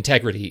losing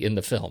integrity in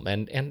the film,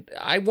 and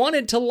I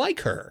wanted to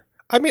like her.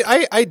 I mean,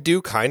 I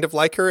do kind of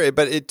like her,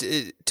 but it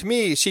to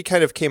me, she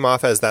kind of came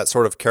off as that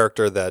sort of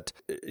character that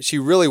she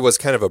really was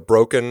kind of a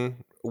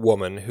broken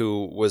woman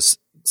who was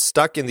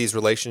stuck in these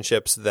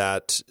relationships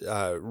that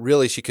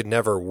really she could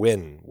never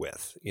win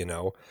with, you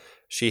know.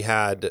 She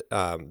had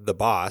the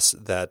boss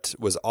that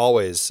was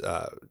always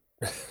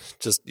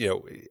just, you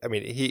know, I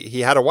mean,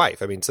 he had a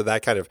wife. I mean, so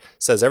that kind of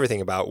says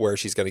everything about where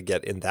she's going to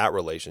get in that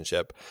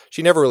relationship.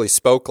 She never really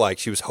spoke like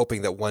she was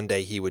hoping that one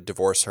day he would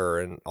divorce her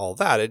and all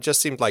that. It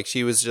just seemed like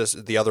she was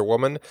just the other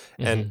woman,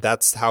 and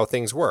that's how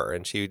things were.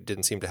 And she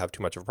didn't seem to have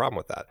too much of a problem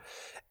with that.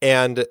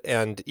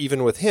 And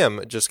even with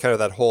him, just kind of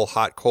that whole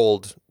hot,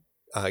 cold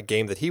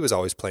game that he was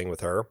always playing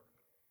with her,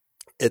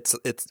 it's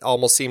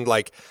almost seemed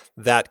like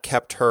that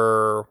kept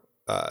her...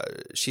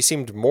 she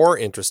seemed more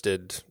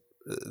interested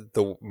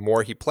the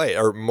more he played,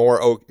 or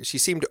more. She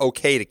seemed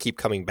okay to keep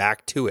coming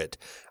back to it,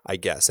 I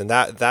guess. And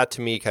that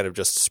to me kind of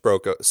just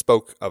spoke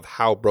of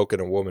how broken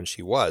a woman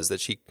she was.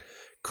 That she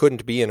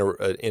couldn't be in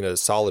a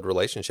solid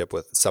relationship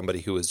with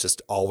somebody who was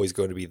just always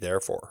going to be there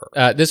for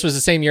her. This was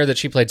the same year that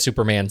she played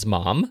Superman's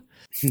mom.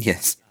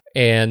 Yes.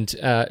 And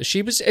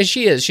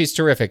she's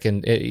terrific,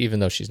 and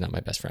even though she's not my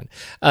best friend,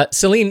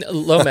 Celine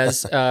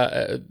Lomez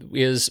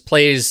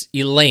plays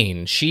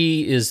Elaine.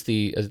 She is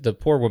the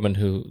poor woman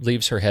who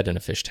leaves her head in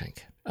a fish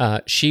tank.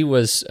 She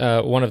was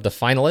one of the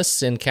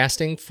finalists in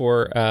casting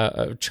for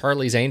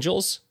Charlie's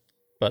Angels,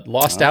 but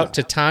lost out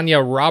to Tanya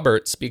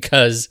Roberts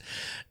because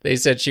they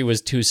said she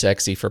was too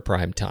sexy for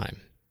prime time.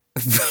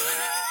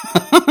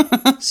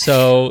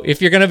 So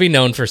if you're going to be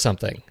known for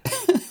something.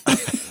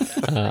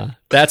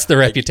 That's the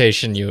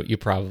reputation you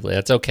probably.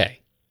 That's okay.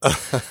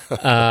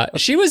 I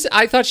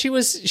thought she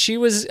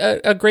was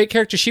a great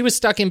character. She was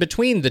stuck in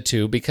between the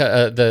two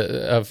because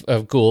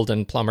of Gould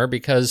and Plummer,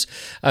 because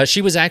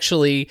she was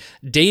actually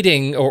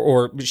dating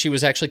or she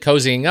was actually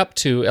cozying up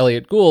to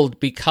Elliot Gould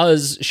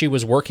because she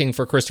was working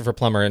for Christopher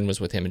Plummer and was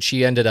with him. And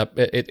she ended up.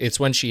 It's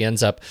when she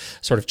ends up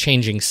sort of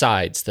changing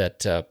sides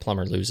that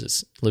Plummer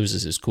loses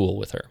his cool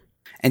with her.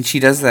 And she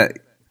does that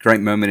great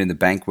moment in the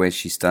bank where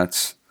she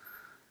starts.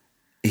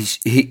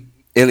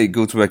 Elliot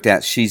Gould's worked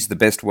out she's the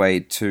best way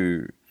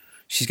to...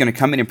 She's going to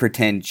come in and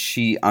pretend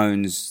she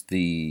owns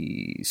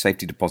the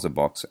safety deposit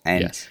box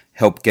and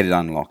help get it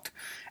unlocked.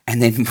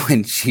 And then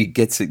when she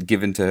gets it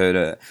given to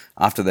her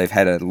after they've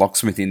had a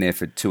locksmith in there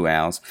for 2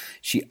 hours,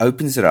 she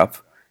opens it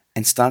up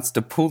and starts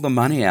to pull the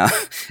money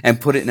out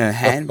and put it in her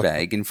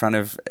handbag in front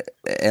of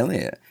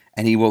Elliot.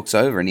 And he walks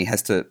over and he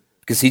has to...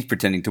 Because he's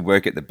pretending to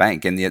work at the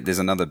bank, and there's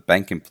another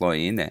bank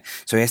employee in there,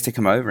 so he has to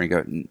come over and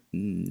go,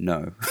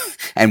 "No,"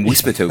 and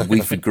whisper to her,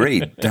 "We've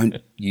agreed.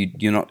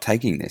 You're not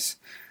taking this."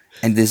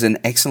 And there's an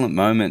excellent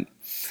moment.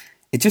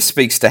 It just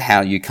speaks to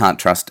how you can't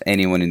trust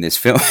anyone in this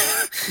film.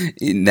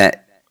 In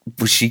that,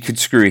 she could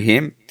screw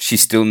him,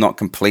 she's still not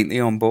completely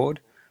on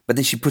board, but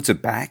then she puts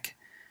it back.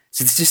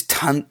 So it's just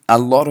a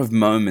lot of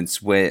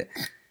moments where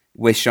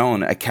we're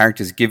shown a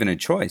character's given a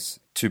choice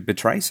to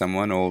betray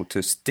someone or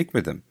to stick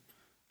with them.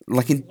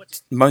 Like in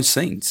most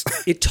scenes.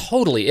 It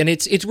totally. And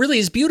it really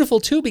is beautiful,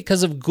 too,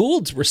 because of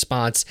Gould's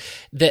response,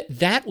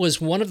 that was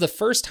one of the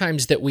first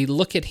times that we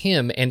look at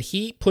him and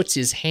he puts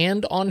his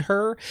hand on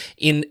her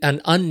in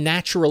an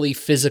unnaturally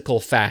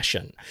physical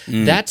fashion.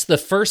 That's the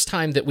first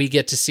time that we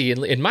get to see,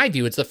 in my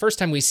view, it's the first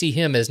time we see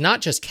him as not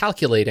just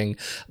calculating,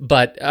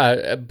 but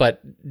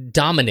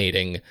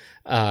dominating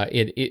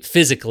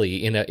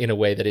physically in a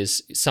way that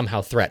is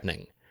somehow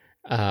threatening.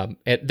 I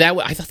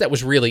thought that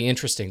was really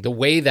interesting, the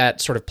way that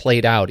sort of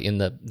played out in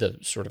the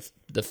sort of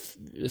the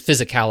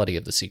physicality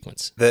of the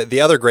sequence.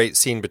 The other great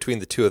scene between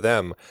the two of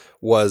them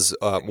was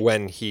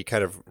when he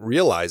kind of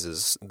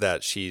realizes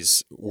that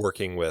she's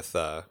working with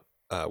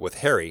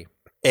Harry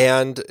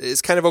and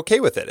is kind of okay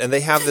with it, and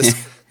they have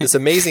this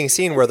amazing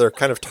scene where they're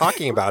kind of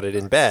talking about it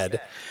in bed.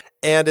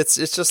 And it's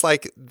just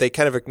like they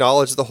kind of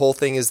acknowledge the whole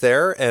thing is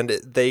there, and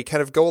they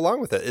kind of go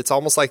along with it. It's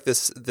almost like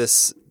this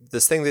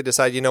thing they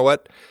decide, you know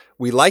what?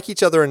 We like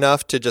each other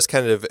enough to just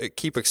kind of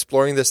keep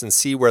exploring this and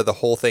see where the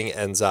whole thing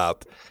ends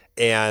up.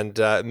 And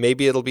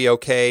maybe it'll be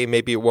okay,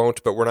 maybe it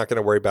won't, but we're not going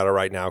to worry about it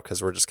right now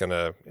because we're just going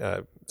to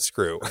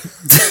screw.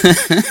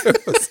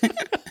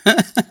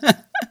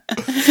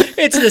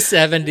 It's the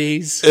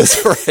 70s.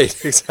 It's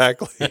right,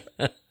 exactly.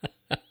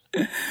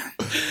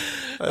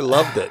 I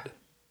loved it.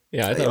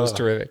 Yeah, I thought it was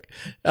terrific.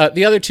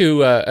 The other two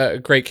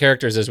great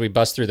characters as we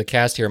bust through the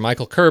cast here,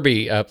 Michael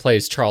Kirby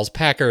plays Charles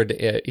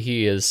Packard.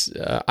 He is,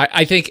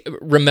 I think,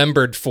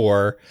 remembered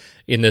for,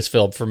 in this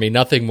film for me,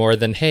 nothing more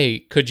than, hey,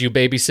 could you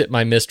babysit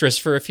my mistress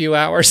for a few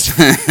hours?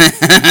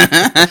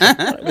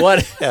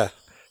 What? Yeah.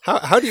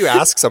 How do you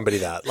ask somebody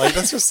that? Like,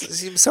 that's just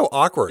seems so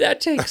awkward.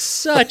 That takes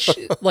such,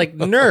 like,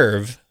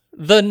 nerve.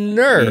 The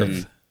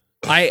nerve.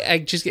 I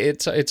just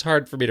it's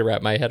hard for me to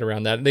wrap my head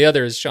around that. And the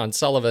other is Sean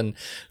Sullivan,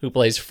 who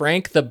plays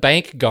Frank the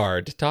bank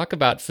guard. Talk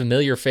about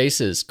familiar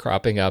faces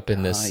cropping up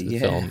in this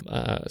film.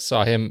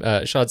 Saw him,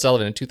 Sean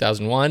Sullivan, in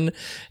 2001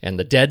 and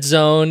The Dead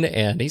Zone,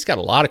 and he's got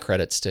a lot of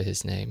credits to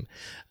his name.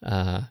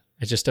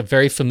 Just a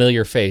very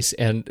familiar face,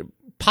 and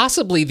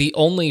possibly the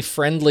only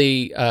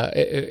friendly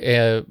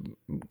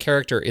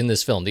character in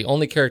this film. The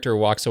only character who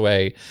walks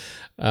away,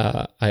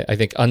 I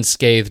think,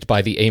 unscathed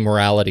by the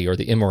amorality or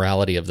the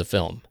immorality of the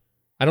film.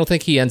 I don't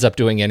think he ends up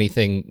doing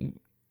anything,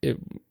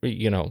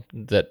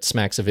 that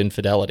smacks of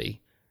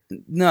infidelity.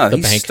 No, the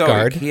he's bank stoic.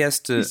 guard. He has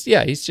to.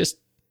 He's just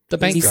the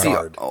bank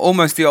guard.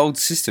 Almost the old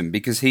system,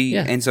 because he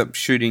ends up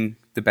shooting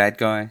the bad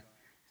guy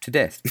to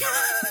death.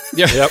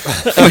 Yep.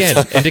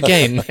 Again and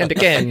again and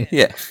again.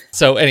 Yeah.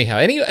 So anyhow,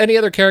 any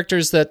other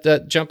characters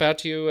that jump out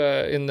to you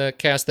in the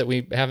cast that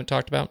we haven't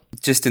talked about?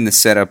 Just in the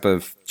setup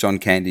of John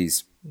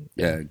Candy's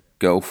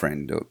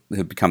girlfriend,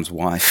 who becomes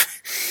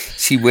wife,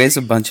 she wears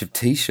a bunch of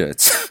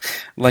T-shirts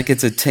like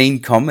it's a teen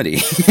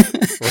comedy.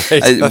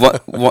 Right.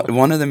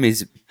 One of them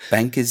is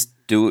 "Bankers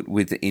do it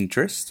with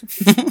interest,"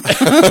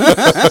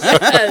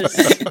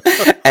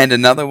 and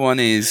another one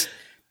is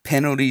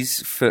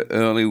 "Penalties for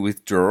early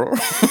withdrawal."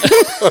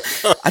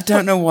 I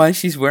don't know why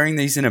she's wearing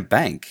these in a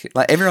bank.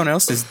 Like everyone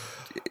else is.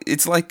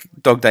 It's like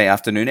Dog Day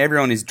Afternoon.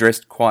 Everyone is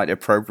dressed quite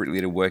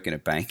appropriately to work in a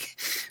bank,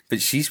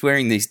 but she's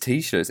wearing these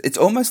T-shirts. It's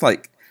almost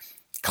like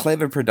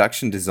clever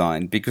production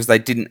design, because they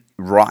didn't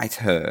write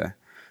her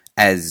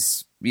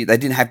as... They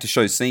didn't have to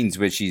show scenes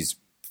where she's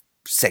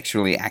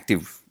sexually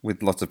active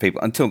with lots of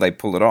people until they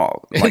pull it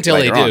off. Like until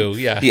they do, on.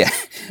 yeah. Yeah.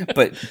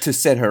 But to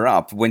set her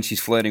up, when she's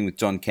flirting with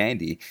John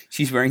Candy,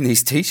 she's wearing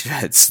these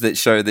T-shirts that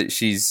show that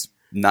she's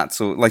nuts,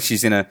 or like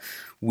she's in a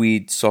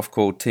weird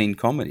softcore teen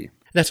comedy.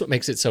 That's what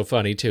makes it so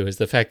funny too, is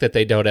the fact that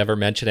they don't ever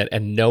mention it,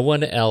 and no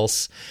one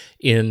else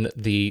in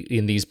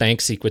these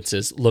bank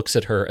sequences looks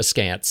at her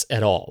askance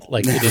at all.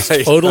 Like it is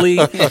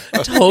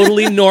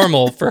totally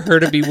normal for her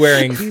to be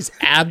wearing these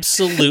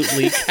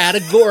absolutely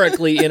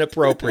categorically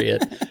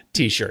inappropriate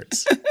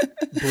T-shirts.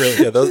 Brilliant.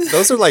 Yeah,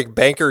 those are like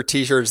banker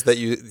T-shirts that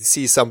you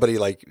see somebody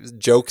like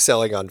joke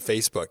selling on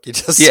Facebook. You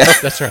just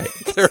that's right.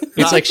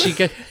 It's like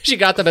she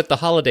got them at the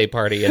holiday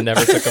party and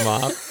never took them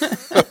off.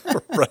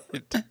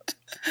 Right.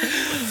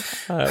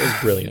 It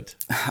was brilliant.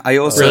 I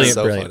also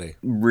brilliant.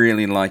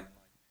 really like,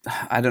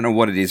 I don't know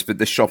what it is, but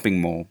the shopping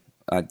mall.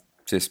 I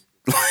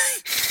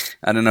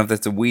don't know if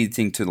that's a weird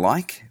thing to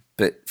like,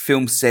 but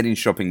films set in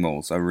shopping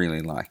malls I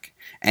really like.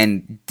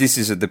 And this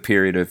is at the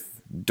period of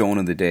Dawn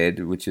of the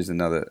Dead, which is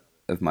another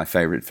of my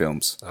favorite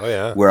films. Oh,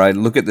 yeah. Where I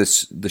look at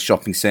the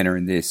shopping center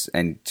in this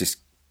and just,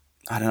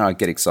 I don't know, I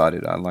get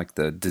excited. I like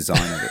the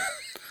design of it.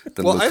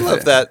 I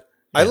love that.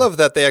 I love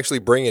that they actually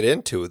bring it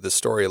into the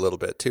story a little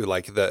bit too.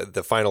 Like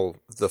the final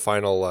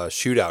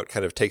shootout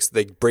kind of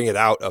they bring it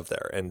out of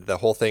there, and the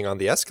whole thing on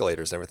the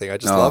escalators and everything. I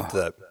just loved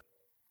that.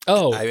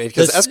 Oh, I mean,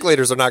 because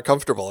escalators are not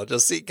comfortable. I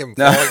just see him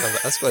falling on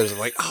the escalators. I'm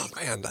like, oh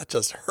man, that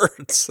just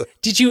hurts.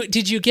 Did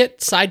you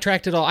get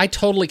sidetracked at all? I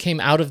totally came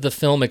out of the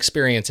film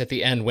experience at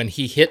the end when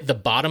he hit the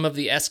bottom of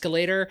the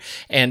escalator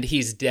and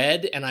he's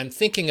dead. And I'm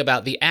thinking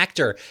about the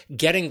actor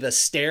getting the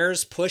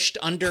stairs pushed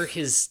under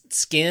his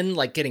skin,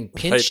 like getting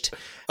pinched.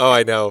 Right. Oh,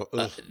 I know.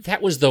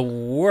 That was the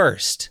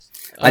worst.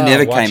 I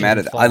never came out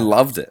of it. I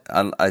loved it.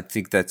 I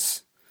think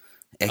that's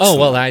excellent. Oh,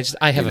 well,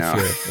 I have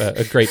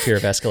a great fear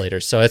of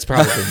escalators, so it's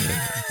probably me.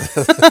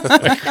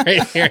 A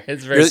great fear.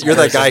 It's very you're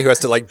that guy who has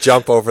to like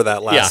jump over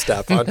that last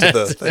step onto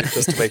the thing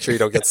just to make sure you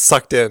don't get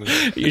sucked in.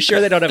 You sure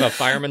they don't have a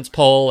fireman's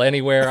pole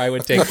anywhere? I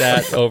would take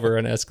that over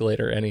an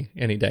escalator any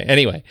day.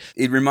 Anyway.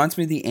 It reminds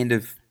me of the end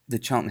of the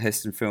Charlton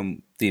Heston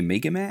film, The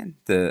Omega Man,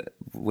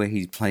 where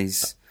he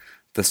plays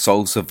the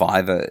sole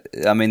survivor.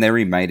 I mean, they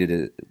remade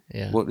it.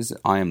 What was it?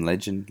 I Am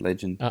Legend.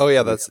 Oh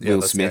yeah, that's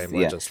Will that's Smith. the I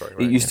Am Legend story.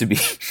 Right? It used to be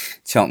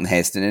Charlton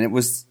Heston, and it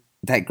was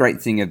that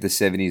great thing of the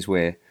 70s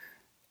where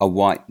a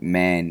white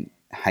man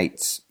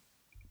hates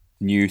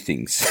new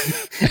things,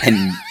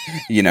 and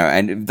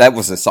and that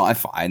was a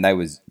sci-fi, and they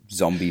was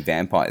zombie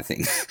vampire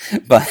thing.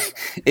 But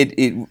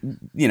it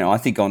I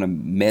think on a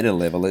meta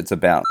level, it's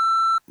about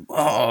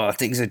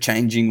things are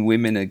changing.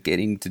 Women are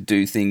getting to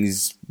do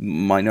things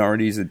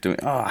minorities are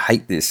doing. I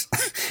hate this.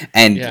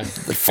 And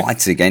the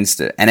fights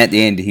against it. And at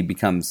the end,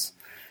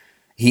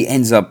 he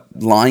ends up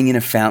lying in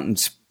a fountain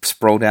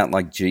sprawled out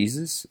like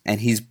Jesus, and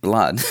his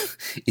blood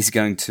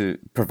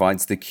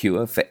provides the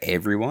cure for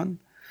everyone.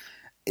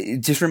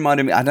 It just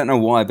reminded me, I don't know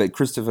why, but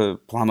Christopher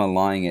Plummer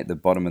lying at the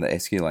bottom of the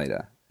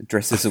escalator,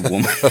 dressed as a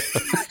woman,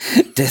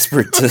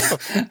 desperate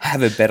to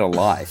have a better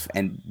life,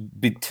 and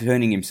be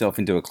turning himself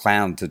into a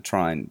clown to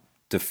try and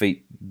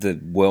defeat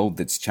the world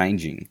that's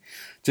changing.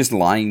 Just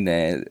lying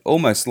there,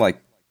 almost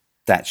like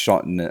that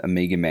shot in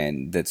Omega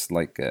Man that's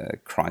like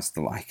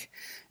Christ-like.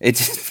 It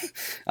just,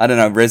 I don't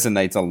know,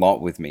 resonates a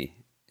lot with me.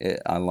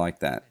 I like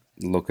that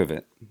look of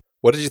it.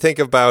 What did you think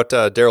about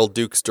Daryl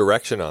Duke's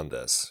direction on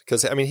this?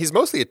 Because, I mean, he's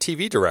mostly a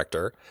TV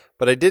director,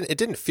 but it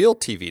didn't feel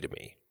TV to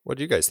me. What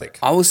do you guys think?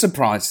 I was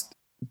surprised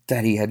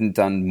that he hadn't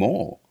done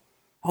more.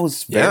 I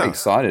was very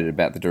excited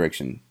about the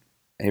direction,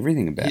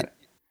 everything about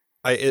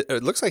it.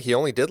 It looks like he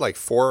only did like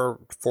four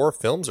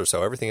films or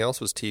so. Everything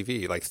else was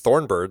TV, like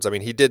Thornbirds. I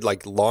mean, he did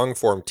like long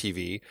form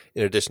TV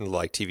in addition to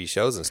like TV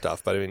shows and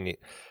stuff. But I mean,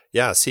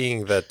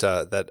 seeing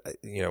that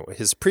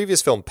his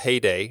previous film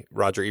Payday,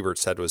 Roger Ebert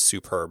said was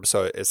superb.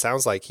 So it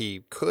sounds like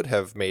he could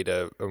have made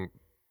a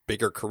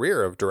bigger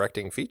career of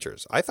directing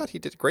features. I thought he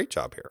did a great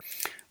job here.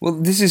 Well,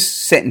 this is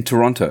set in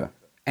Toronto,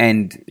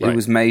 and it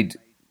was made.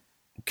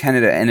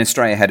 Canada and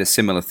Australia had a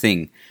similar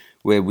thing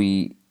where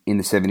we, in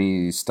the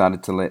 70s,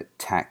 started to let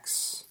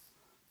tax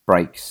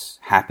breaks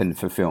happen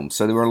for films.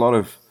 So there were a lot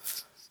of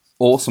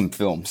awesome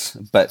films,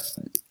 but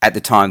at the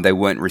time they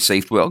weren't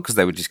received well because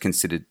they were just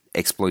considered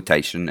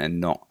exploitation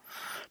and not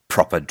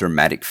proper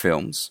dramatic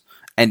films.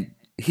 And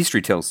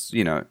history tells,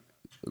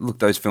 look,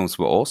 those films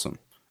were awesome.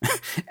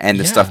 And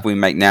the stuff we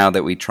make now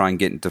that we try and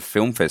get into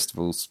film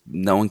festivals,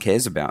 no one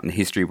cares about and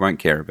history won't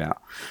care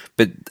about.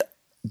 But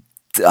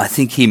I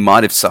think he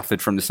might have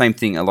suffered from the same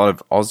thing a lot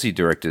of Aussie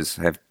directors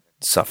have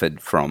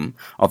suffered from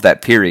of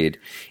that period,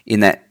 in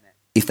that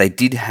if they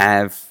did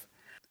have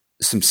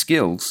some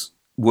skills,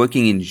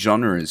 working in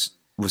genres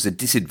was a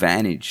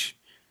disadvantage,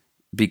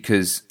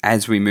 because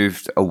as we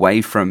moved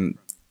away from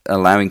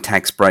allowing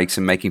tax breaks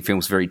and making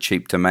films very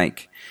cheap to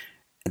make,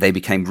 they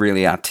became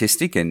really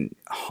artistic and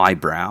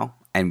highbrow,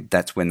 and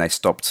that's when they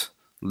stopped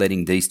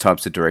letting these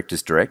types of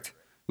directors direct,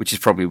 which is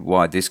probably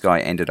why this guy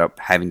ended up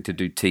having to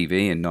do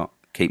TV and not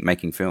keep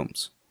making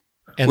films.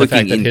 And the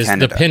fact that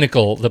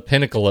the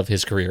pinnacle of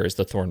his career is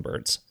the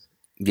Thornbirds.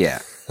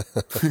 Yeah.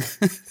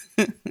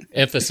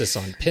 Emphasis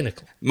on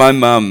pinnacle. My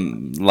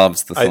mum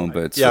loves the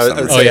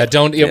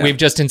Thornbirds. We've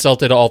just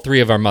insulted all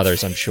three of our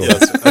mothers, I'm sure.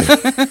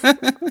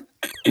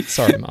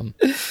 Sorry, Mum.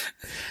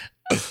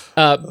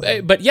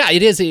 But yeah,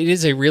 it is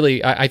a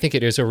really, I think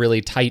it is a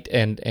really tight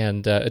and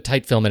a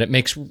tight film, and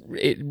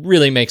it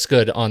really makes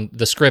good on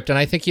the script. And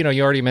I think, you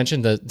already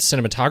mentioned the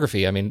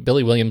cinematography. I mean,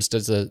 Billy Williams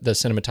does the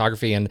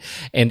cinematography,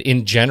 and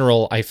in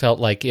general, I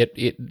felt like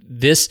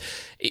this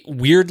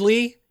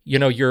weirdly,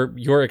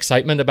 your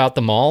excitement about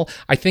the mall,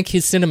 I think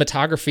his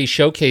cinematography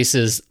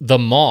showcases the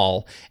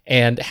mall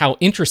and how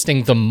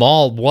interesting the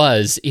mall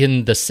was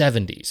in the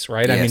 70s,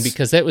 right? Yes. I mean,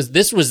 because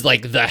this was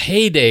like the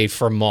heyday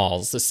for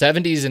malls, the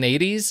 70s and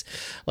 80s.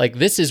 Like,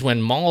 this is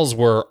when malls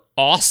were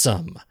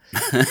awesome.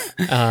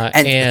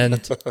 And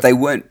they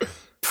weren't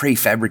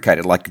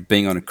prefabricated like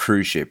being on a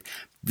cruise ship.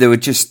 They were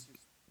just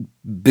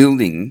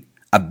building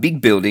a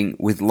big building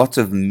with lots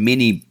of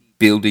mini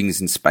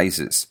buildings and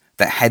spaces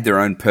that had their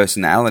own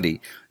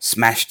personality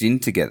smashed in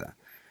together,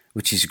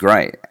 which is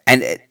great.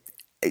 And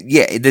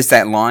there's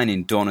that line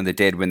in Dawn of the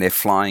Dead when they're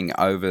flying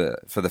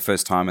over for the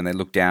first time and they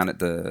look down at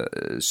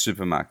the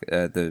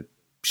supermarket, the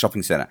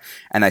shopping center,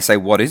 and they say,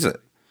 "What is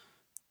it?"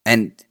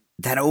 And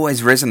that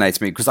always resonates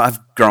with me because I've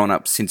grown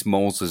up since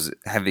malls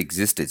have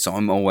existed, so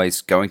I'm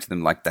always going to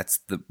them like that's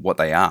what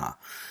they are.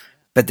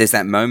 But there's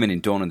that moment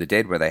in Dawn of the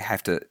Dead where they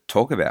have to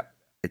talk about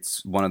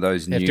it's one of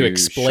those they new have to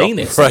explain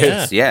it,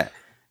 right? Yeah,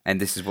 and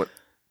this is what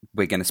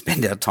we're going to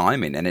spend our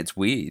time in, and it's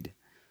weird.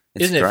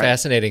 Isn't it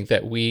fascinating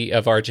that we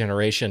of our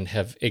generation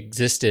have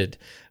existed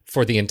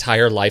for the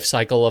entire life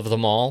cycle of the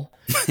mall?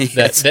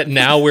 Yes. That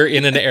now we're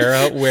in an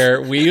era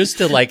where we used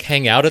to like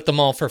hang out at the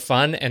mall for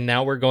fun, and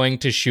now we're going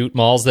to shoot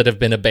malls that have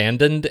been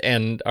abandoned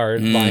and are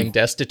lying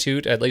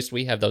destitute. At least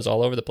we have those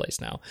all over the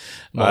place now.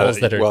 Malls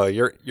that are. Well,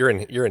 you're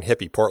in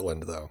hippie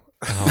Portland though.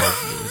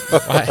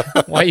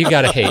 Oh, why you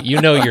gotta hate?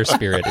 Your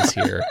spirit is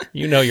here.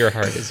 Your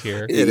heart is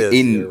here. It is.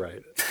 You're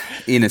right.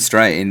 In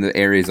Australia, in the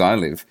areas I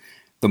live,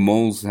 the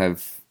malls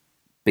have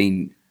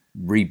been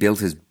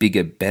rebuilt as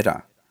bigger,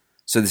 better.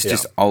 So there's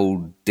just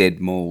old, dead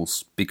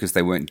malls because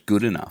they weren't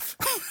good enough.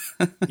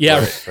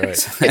 Yeah, right.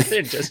 So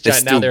they're just they're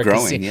still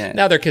growing.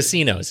 Now they're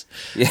casinos.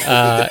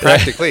 Yeah,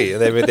 practically.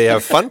 They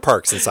have fun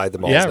parks inside the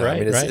malls. Yeah, now.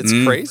 right. I mean,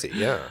 it's crazy.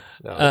 Yeah,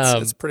 no,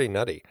 it's pretty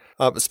nutty.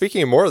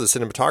 Speaking of more of the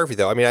cinematography,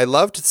 though, I mean, I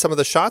loved some of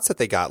the shots that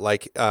they got.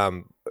 Like,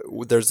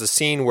 there's a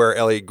scene where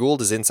Elliot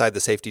Gould is inside the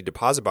safety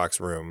deposit box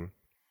room,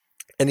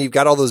 and you've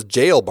got all those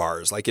jail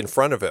bars like in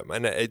front of him,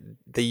 and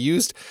they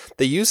used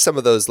some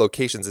of those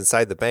locations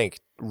inside the bank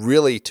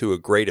really to a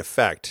great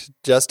effect,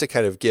 just to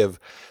kind of give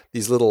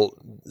these little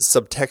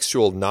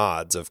subtextual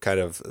nods of kind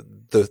of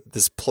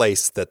this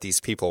place that these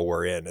people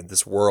were in and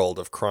this world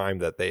of crime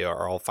that they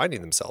are all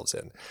finding themselves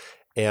in.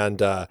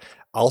 And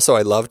also,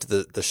 I loved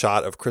the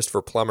shot of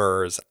Christopher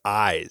Plummer's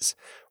eyes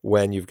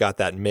when you've got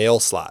that mail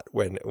slot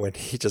when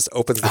he just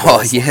opens the mail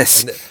slot.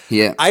 Yes.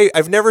 Yeah.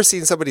 I've never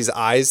seen somebody's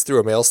eyes through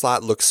a mail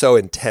slot look so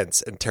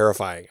intense and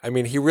terrifying. I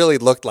mean, he really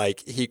looked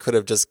like he could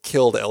have just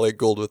killed Elliot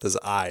Gould with his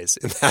eyes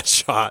in that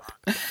shot.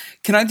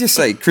 Can I just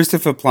say,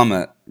 Christopher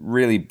Plummer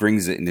really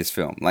brings it in this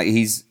film. Like,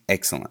 he's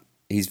excellent.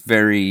 He's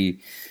very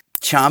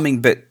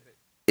charming, but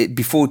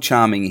before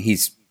charming,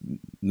 he's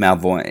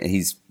malvoyant,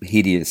 he's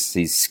hideous,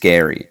 he's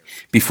scary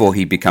before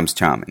he becomes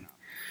charming.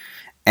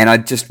 And I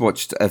just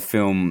watched a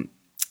film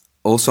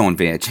also on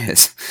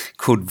VHS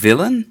called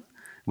Villain,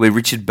 where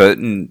Richard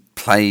Burton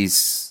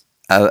plays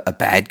a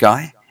bad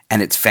guy,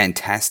 and it's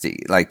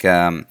fantastic. Like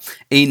Ian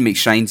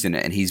McShane's in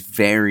it, and he's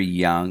very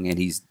young, and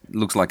he's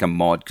looks like a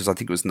mod because I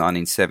think it was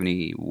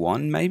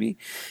 1971 maybe,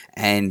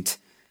 and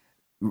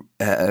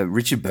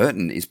Richard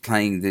Burton is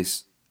playing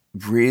this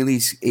really.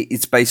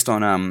 It's based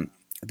on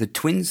the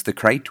twins, the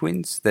Cray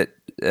twins that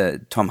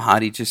Tom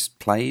Hardy just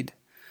played.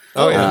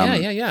 Oh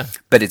yeah.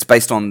 But it's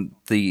based on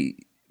the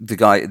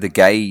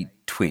gay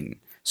twin.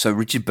 So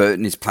Richard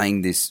Burton is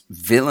playing this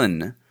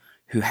villain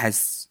who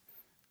has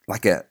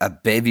like a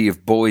bevy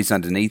of boys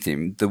underneath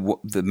him.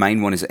 The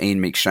main one is Ian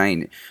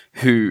McShane,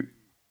 who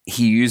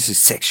he uses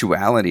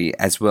sexuality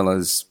as well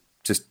as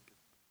just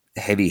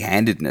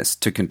heavy-handedness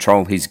to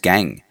control his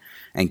gang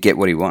and get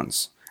what he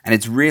wants. And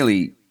it's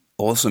really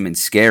awesome and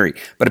scary.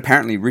 But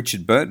apparently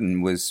Richard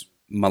Burton was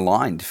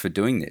maligned for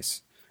doing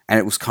this. And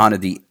it was kind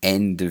of the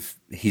end of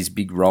his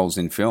big roles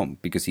in film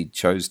because he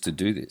chose to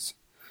do this.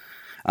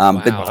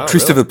 But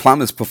Christopher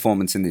Plummer's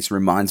performance in this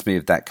reminds me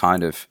of that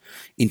kind of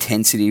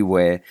intensity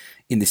where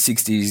in the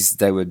 60s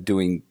they were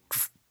doing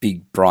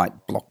big, bright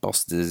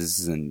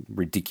blockbusters and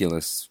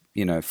ridiculous,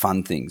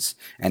 fun things.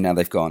 And now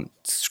they've gone,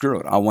 screw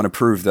it. I want to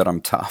prove that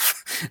I'm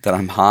tough, that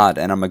I'm hard,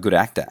 and I'm a good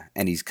actor.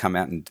 And he's come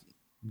out and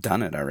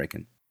done it, I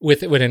reckon.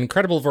 With an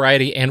incredible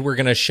variety, and we're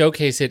going to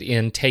showcase it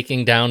in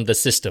Taking Down the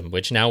System,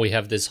 which now we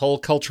have this whole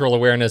cultural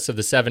awareness of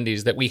the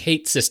 70s that we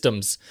hate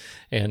systems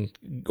and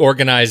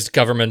organized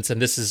governments, and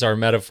this is our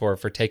metaphor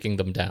for taking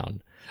them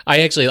down.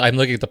 I'm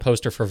looking at the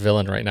poster for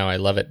Villain right now. I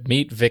love it.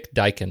 Meet Vic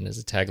Dyken is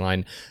a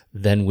tagline,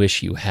 then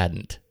wish you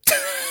hadn't.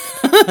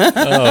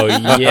 Oh,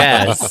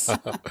 yes.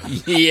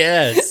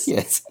 Yes.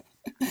 Yes.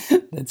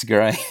 That's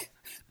great.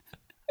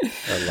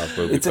 I love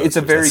movie posters. It's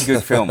a very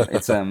good film.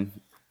 It's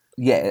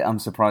Yeah, I'm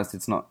surprised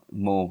it's not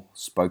more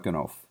spoken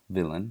of,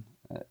 Villain.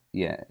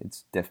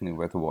 It's definitely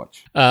worth a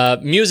watch.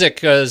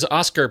 Music is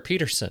Oscar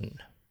Peterson.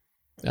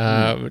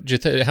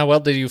 How well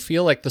did you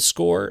feel like the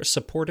score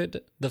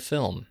supported the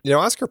film?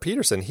 Oscar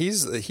Peterson, he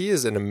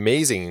is an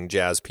amazing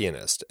jazz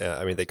pianist.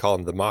 They call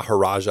him the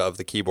Maharaja of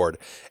the keyboard.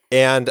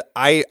 And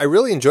I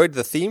really enjoyed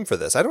the theme for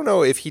this. I don't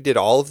know if he did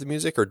all of the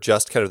music or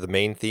just kind of the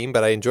main theme,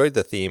 but I enjoyed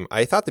the theme.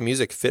 I thought the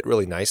music fit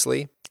really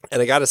nicely. And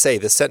I got to say,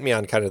 this sent me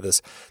on kind of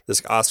this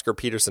Oscar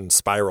Peterson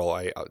spiral.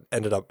 I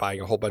ended up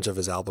buying a whole bunch of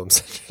his albums.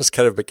 Just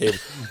kind of became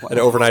an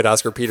overnight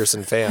Oscar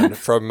Peterson fan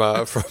from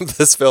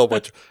this film,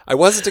 which I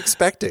wasn't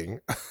expecting.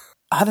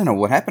 I don't know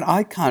what happened.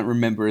 I can't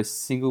remember a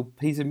single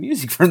piece of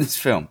music from this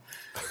film.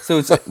 So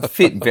it's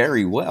fit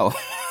very well.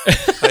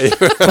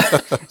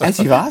 As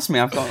you've asked me,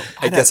 I've gone,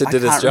 I guess it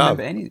did its job.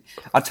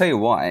 I'll tell you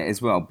why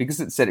as well. Because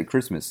it's set at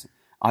Christmas,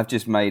 I've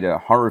just made a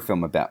horror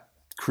film about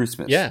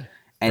Christmas. Yeah,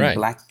 and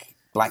right.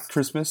 Black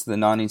Christmas, the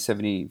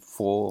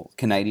 1974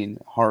 Canadian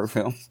horror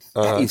film,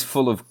 that is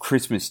full of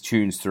Christmas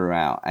tunes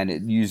throughout, and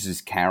it uses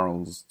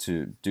carols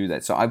to do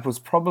that. So I was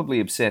probably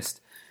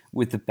obsessed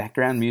with the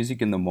background music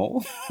in the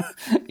mall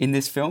in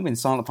this film, in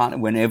Silent Partner.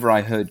 Whenever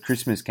I heard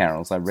Christmas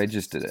carols, I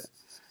registered it.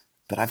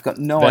 But I've got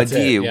no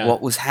idea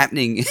what was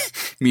happening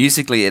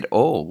musically at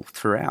all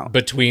throughout.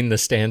 Between the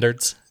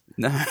standards?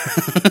 No.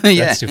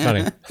 That's too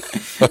funny.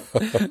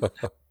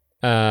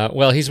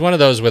 Well, he's one of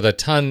those with a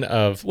ton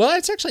of. Well,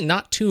 it's actually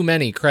not too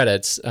many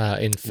credits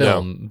in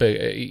film, but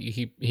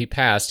he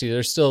passed.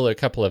 There's still a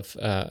couple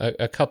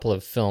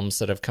of films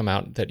that have come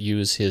out that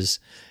use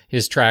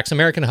his tracks.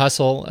 American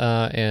Hustle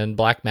and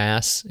Black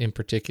Mass in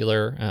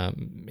particular.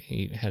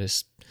 He had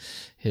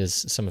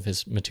some of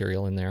his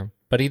material in there,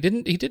 but he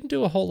didn't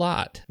do a whole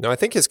lot. No, I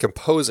think his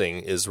composing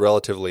is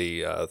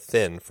relatively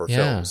thin for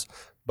films.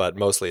 But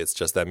mostly it's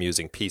just them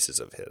using pieces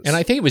of his. And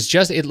I think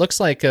it looks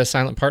like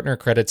Silent Partner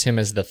credits him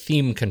as the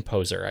theme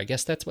composer. I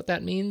guess that's what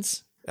that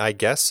means? I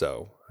guess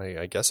so.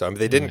 I guess so.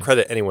 They didn't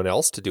credit anyone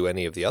else to do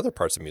any of the other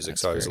parts of music,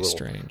 so I was a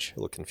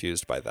little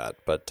confused by that.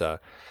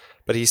 But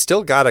he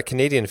still got a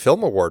Canadian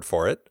Film Award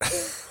for it.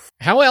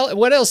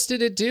 What else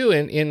did it do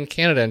in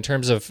Canada in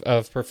terms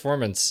of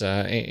performance?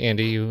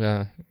 Andy,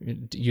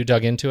 you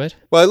dug into it?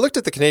 Well, I looked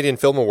at the Canadian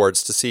Film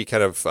Awards to see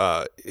kind of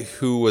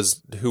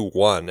who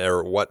won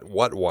or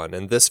what won,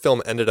 and this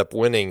film ended up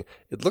winning.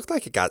 It looked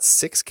like it got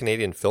 6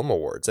 Canadian Film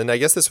Awards, and I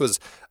guess this was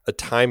a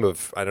time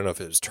of, I don't know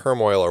if it was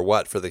turmoil or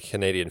what for the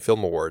Canadian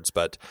Film Awards,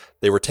 but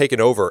they were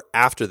taken over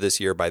after this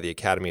year by the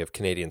Academy of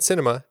Canadian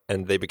Cinema,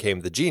 and they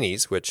became the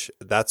Genies, which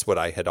that's what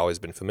I had always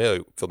been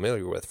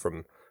familiar with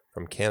from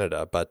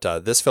Canada. But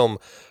this film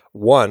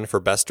won for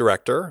Best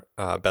Director,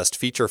 Best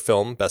Feature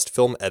Film, Best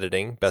Film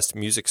Editing, Best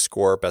Music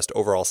Score, Best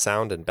Overall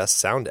Sound, and Best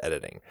Sound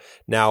Editing.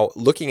 Now,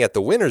 looking at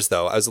the winners,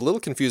 though, I was a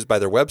little confused by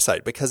their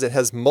website because it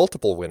has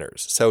multiple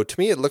winners. So to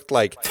me, it looked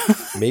like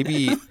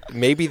maybe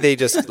they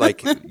just,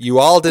 you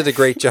all did a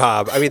great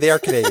job. They are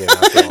Canadian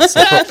after all. So.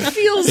 That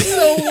feels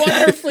so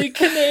wonderfully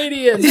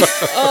Canadian.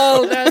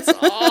 Oh, that's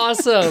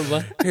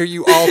awesome. Here,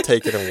 you all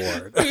take an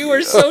award. We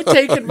were so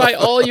taken by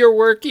all your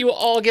work. You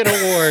all get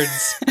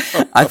awards.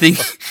 I think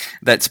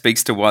that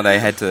speaks to why they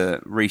had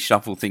to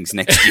reshuffle things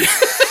next year.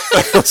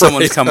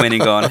 Someone's come in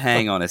and gone,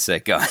 hang on a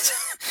sec, guys.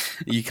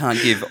 You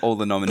can't give all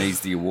the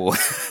nominees the award.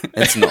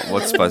 It's not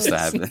what's supposed to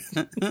happen.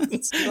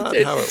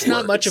 It's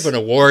not much of an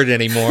award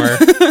anymore.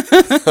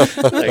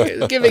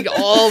 Like, giving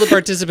all the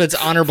participants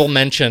honorable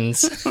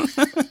mentions.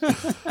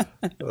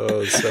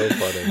 Oh, so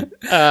funny.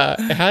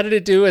 How did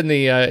it do in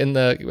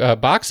the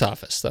box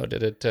office, though?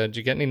 Did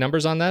you get any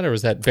numbers on that, or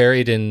was that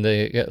buried in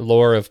the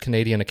lore of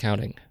Canadian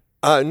accounting?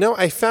 No,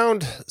 I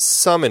found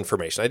some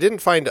information.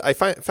 I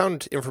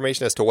found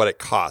information as to what it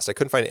cost. I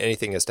couldn't find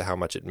anything as to how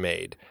much it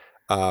made.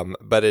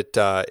 But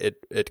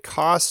it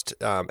cost,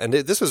 and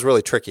this was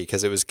really tricky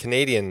because it was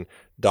Canadian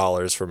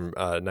dollars from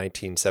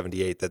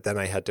 1978 that then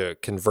I had to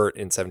convert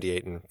in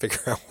 78 and figure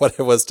out what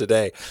it was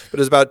today. But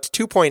it was about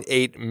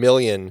 2.8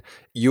 million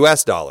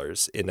US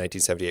dollars in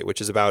 1978, which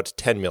is about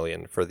 10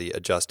 million for the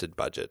adjusted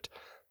budget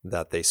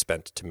that they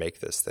spent to make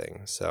this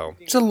thing. So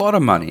it's a lot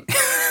of money.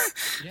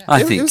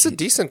 I think it was a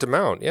decent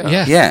amount.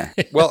 Yeah.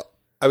 Well,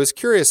 I was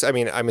curious. I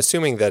mean, I'm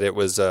assuming that it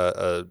was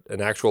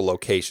an actual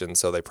location,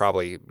 so they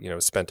probably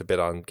spent a bit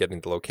on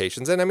getting the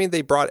locations. And I mean,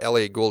 they brought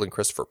Elliot Gould and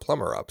Christopher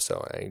Plummer up,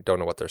 so I don't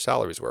know what their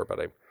salaries were, but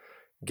I'm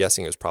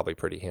guessing it was probably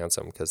pretty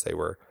handsome because they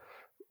were,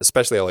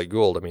 especially Elliot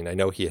Gould. I mean, I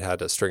know he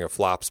had a string of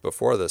flops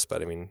before this,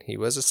 but I mean, he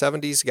was a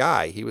 '70s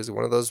guy. He was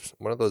one of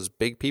those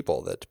big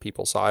people that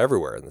people saw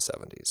everywhere in the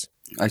 *70s.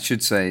 I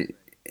should say,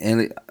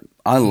 Elliot,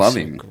 I love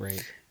him,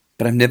 great.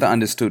 But I've never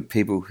understood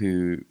people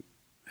who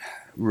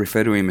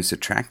refer to him as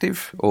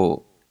attractive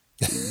or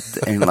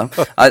in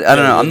love. I don't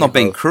know. I'm not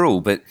being cruel,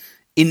 but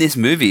in this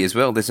movie as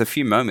well, there's a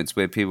few moments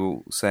where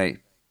people say,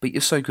 "But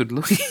you're so good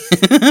looking,"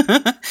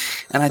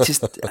 and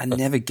I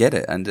never get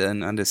it and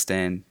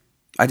understand.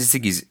 I just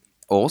think he's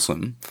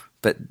awesome,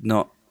 but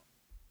not.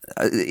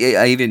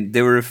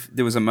 There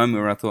was a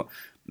moment where I thought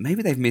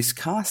maybe they've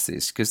miscast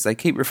this because they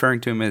keep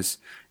referring to him as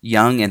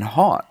young and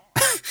hot,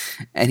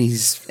 and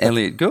he's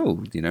Elliot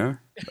Gould.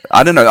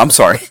 I don't know. I'm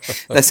sorry.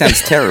 That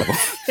sounds terrible.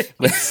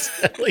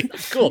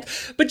 Cool.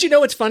 But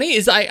what's funny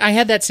is I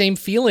had that same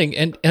feeling,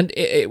 and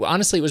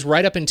honestly, it was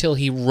right up until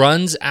he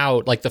runs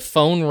out. Like the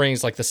phone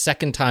rings, like the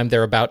second time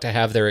they're about to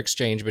have their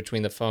exchange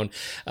between the phone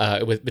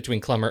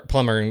between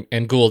Plummer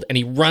and Gould, and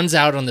he runs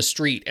out on the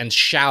street and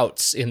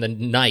shouts in the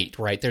night.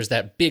 Right there's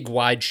that big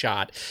wide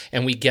shot,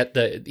 and we get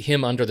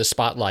him under the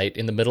spotlight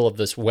in the middle of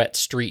this wet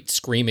street,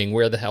 screaming,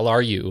 "Where the hell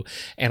are you?"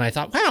 And I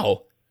thought,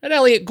 wow, that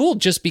Elliot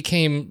Gould just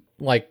became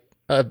like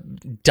a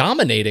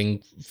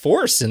dominating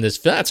force in this.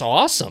 That's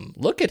awesome.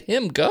 Look at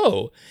him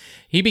go.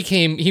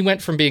 He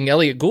went from being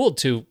Elliot Gould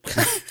to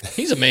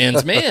he's a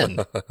man's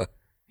man.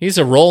 He's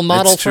a role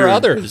model for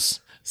others.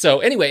 So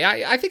anyway,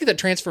 I think that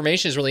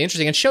transformation is really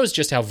interesting and shows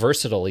just how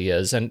versatile he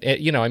is. And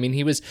I mean,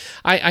 he was.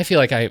 I feel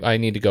like I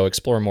need to go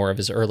explore more of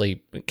his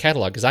early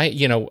catalog because I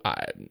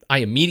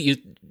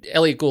immediately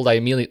Elliot Gould. I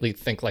immediately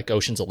think like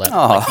Ocean's 11.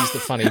 Like he's the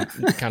funny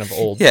kind of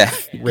old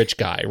rich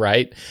guy,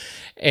 right?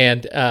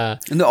 And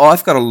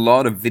I've got a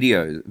lot of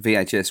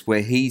VHS where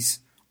he's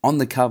on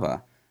the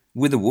cover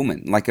with a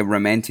woman, like a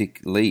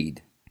romantic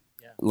lead,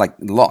 like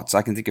lots.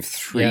 I can think of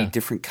 3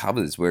 different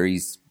covers where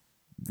he's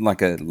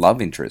like a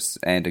love interest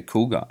and a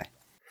cool guy.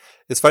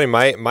 It's funny.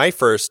 My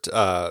first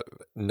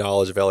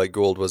knowledge of Elliot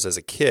Gould was as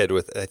a kid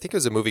with, I think it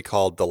was a movie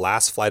called The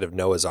Last Flight of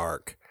Noah's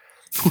Ark.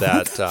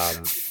 That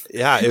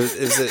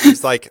it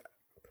was like.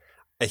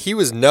 He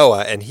was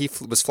Noah, and he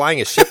was flying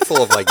a ship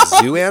full of like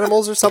zoo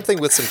animals or something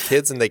with some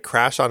kids, and they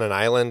crash on an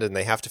island, and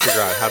they have to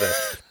figure out how to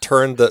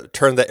turn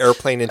the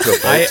airplane into a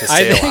boat to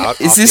sail out.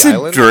 Is this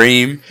a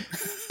dream?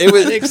 It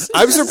was.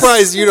 I'm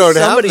surprised you don't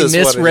have this.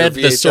 Somebody misread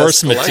the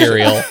source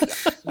material.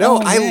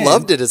 No, I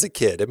loved it as a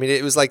kid. I mean,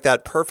 it was like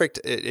that perfect.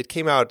 It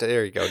came out.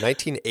 There you go,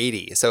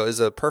 1980. So it was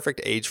a perfect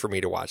age for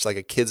me to watch, like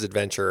a kid's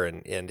adventure,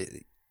 and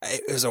it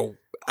was a.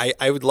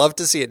 I would love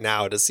to see it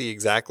now to see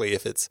exactly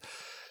if it's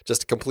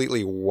just a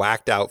completely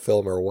whacked out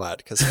film or what,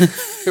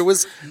 because it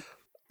was,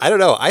 I don't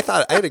know. I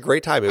thought I had a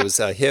great time. It was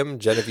him,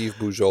 Genevieve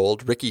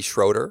Bujold, Ricky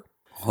Schroeder.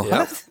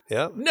 What?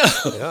 Yeah.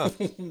 No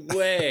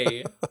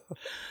way.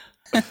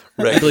 Rick,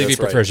 I believe he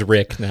prefers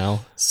Rick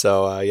now.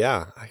 So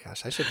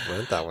gosh, I should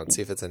rent that one,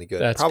 see if it's any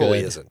good. That's Probably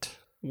good. Isn't.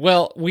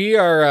 Well,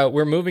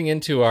 we're moving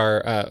into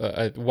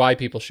our why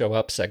people show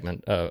up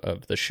segment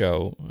of the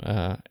show,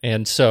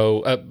 and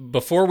so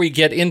before we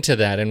get into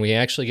that and we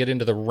actually get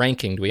into the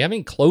ranking, do we have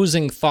any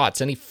closing thoughts,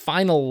 any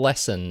final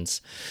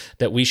lessons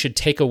that we should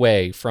take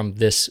away from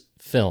this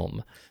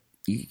film?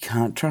 You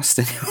can't trust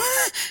anyone.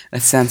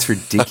 That sounds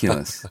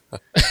ridiculous.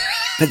 But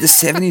the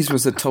 70s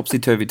was a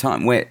topsy-turvy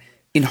time where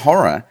in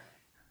horror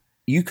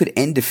you could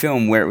end a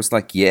film where it was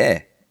like,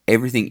 yeah,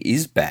 everything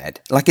is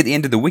bad, like at the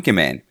end of The Wicker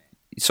Man.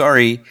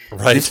 Sorry,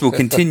 This will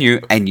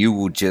continue and you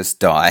will just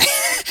die.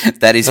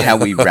 That is how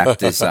we wrap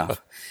this up.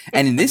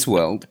 And in this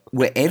world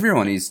where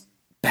everyone is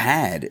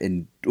bad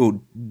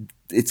or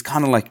it's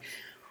kind of like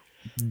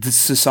the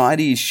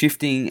society is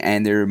shifting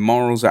and their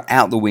morals are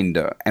out the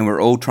window and we're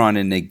all trying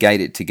to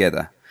negate it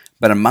together.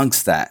 But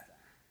amongst that,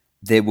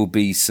 there will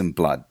be some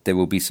blood. There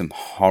will be some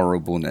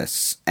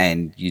horribleness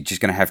and you're just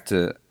going to have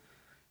to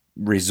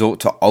resort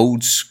to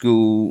old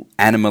school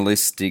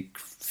animalistic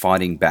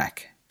fighting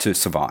back to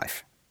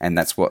survive. and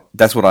that's what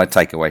I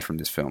take away from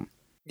this film.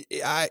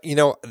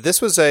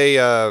 This was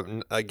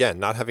again,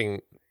 not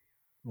having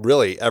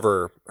really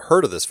ever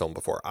heard of this film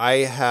before. I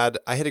had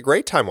a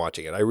great time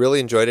watching it. I really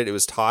enjoyed it. It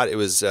was taut. It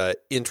was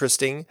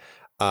interesting.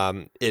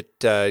 It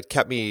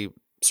kept me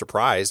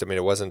surprised. I mean,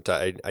 it wasn't.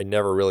 I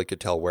never really could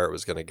tell where it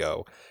was going to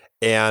go,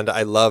 and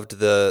I loved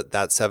that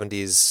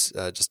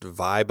 70s just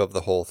vibe of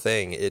the whole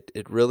thing.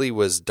 It really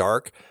was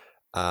dark.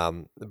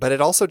 But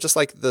it also, just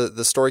like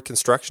the story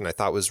construction, I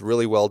thought was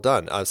really well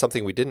done.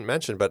 Something we didn't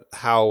mention, but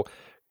how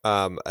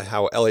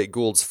Elliot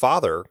Gould's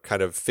father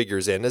kind of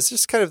figures in as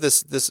just kind of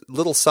this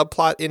little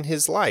subplot in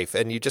his life.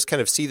 And you just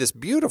kind of see this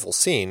beautiful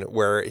scene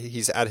where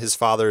he's at his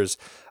father's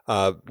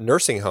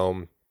nursing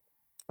home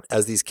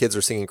as these kids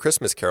are singing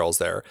Christmas carols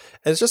there.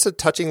 And it's just a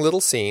touching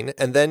little scene.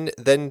 And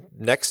then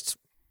next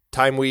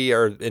time we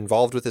are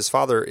involved with his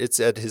father, it's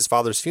at his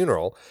father's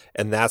funeral,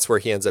 and that's where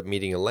he ends up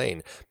meeting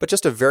Elaine. But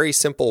just a very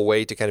simple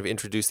way to kind of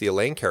introduce the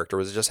Elaine character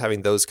was just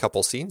having those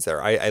couple scenes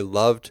there. I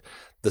loved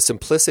the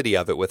simplicity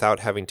of it without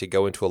having to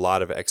go into a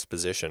lot of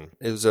exposition.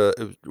 It was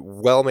a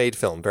well-made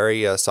film,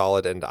 very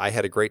solid, and I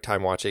had a great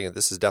time watching it.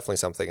 This is definitely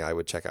something I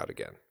would check out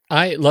again.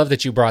 I love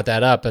that you brought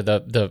that up,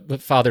 the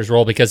father's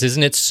role, because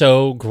isn't it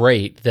so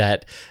great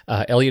that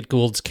Elliot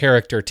Gould's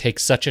character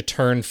takes such a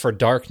turn for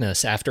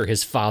darkness after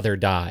his father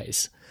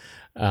dies?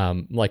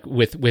 Like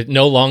with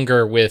no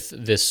longer with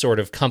this sort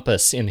of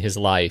compass in his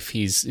life,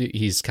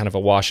 he's kind of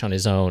awash on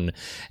his own,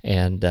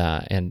 and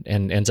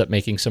ends up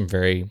making some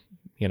very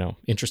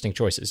interesting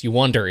choices. You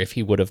wonder if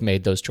he would have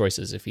made those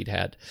choices if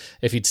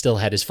he'd still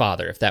had his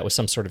father, if that was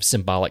some sort of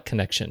symbolic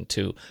connection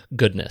to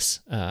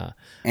goodness. And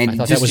I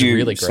thought just that was you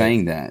really great.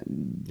 Saying that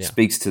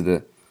speaks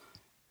to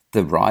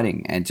the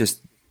writing and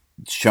just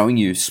showing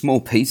you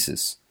small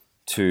pieces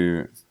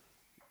to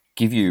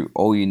give you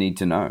all you need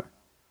to know.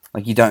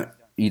 Like you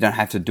don't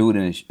have to do it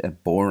in a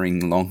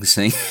boring long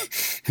scene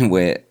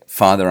where,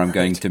 Father, I'm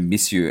going to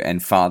miss you,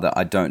 and Father,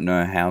 I don't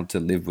know how to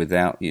live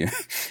without you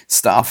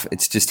stuff.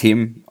 It's just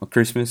him on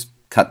Christmas,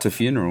 cut to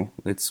funeral.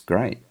 It's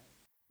great.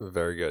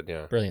 Very good,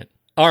 yeah. Brilliant.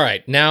 All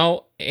right,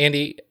 now,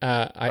 Andy,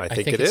 I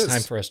think it's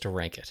time for us to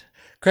rank it.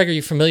 Craig, are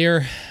you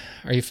familiar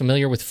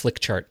with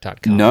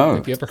Flickchart.com? No.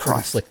 Have you ever heard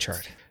of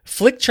Flickchart?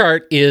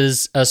 Flickchart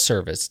is a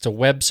service. It's a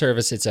web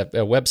service. It's a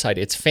website.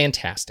 It's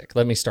fantastic.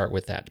 Let me start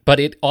with that. But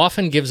it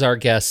often gives our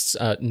guests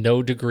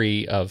no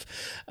degree of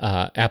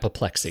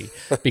apoplexy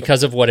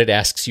because of what it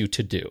asks you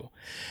to do.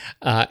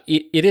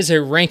 It is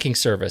a ranking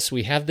service.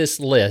 We have this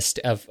list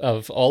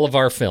of all of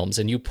our films,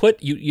 and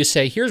you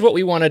say, here's what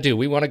we want to do.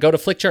 We want to go to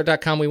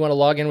flickchart.com. We want to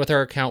log in with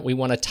our account. We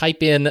want to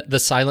type in The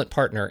Silent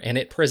Partner, and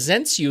it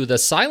presents you The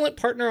Silent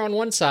Partner on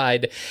one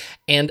side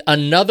and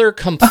another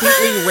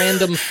completely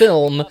random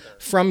film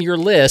from your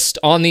list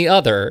on the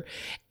other.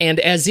 And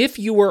as if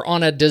you were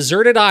on a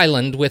deserted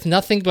island with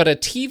nothing but a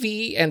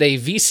TV and a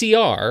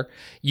VCR,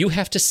 you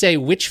have to say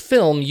which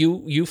film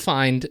you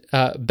find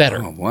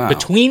better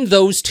between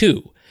those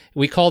two.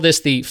 We call this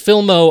the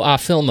Filmo a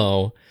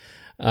Filmo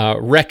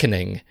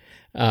reckoning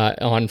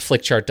on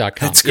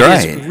Flickchart.com. That's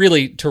great. It is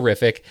really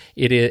terrific.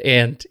 It is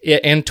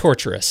and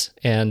torturous.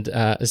 And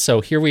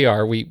so here we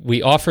are.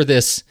 We offer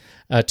this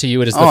to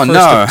you. It is the first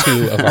of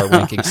two of our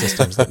ranking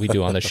systems that we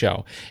do on the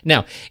show.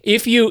 Now,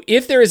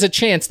 if there is a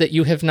chance that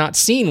you have not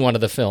seen one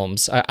of the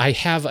films, I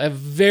have a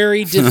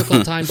very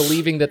difficult time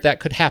believing that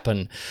could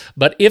happen.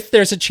 But if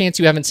there's a chance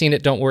you haven't seen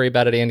it, don't worry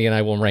about it. Andy and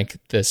I will rank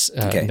this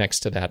next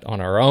to that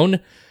on our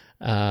own.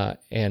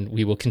 And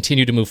we will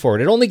continue to move forward.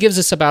 It only gives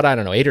us about,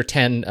 8 or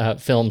 10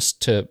 films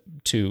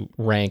to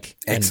rank.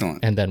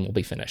 Excellent. And then we'll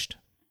be finished.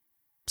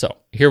 So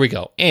here we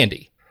go.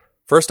 Andy.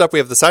 First up, we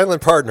have The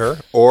Silent Partner,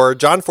 or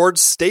John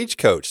Ford's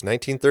Stagecoach,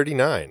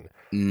 1939.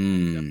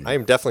 I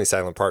am definitely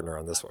Silent Partner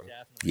on this one.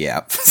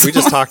 Yeah. We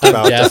just talked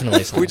about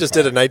definitely. We just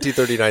did a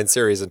 1939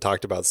 series and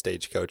talked about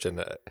Stagecoach,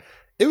 and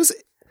it was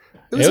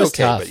okay,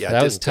 tough. but yeah,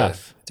 that was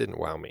tough. Didn't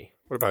wow me.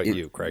 What about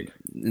you, Craig?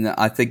 No,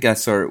 I think I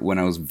saw it when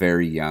I was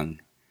very young,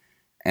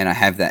 and I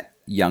have that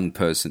young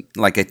person,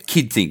 like a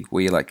kid thing,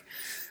 where you're like,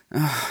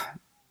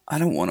 I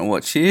don't want to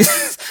watch it.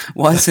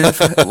 Why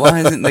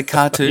isn't the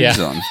cartoons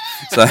on?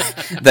 So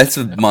that's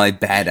my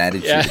bad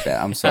attitude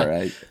about. I'm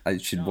sorry, I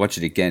should watch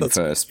it again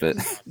first. But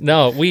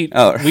no, we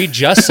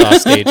just saw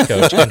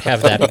Stagecoach and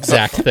have that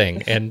exact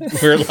thing, and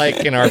we're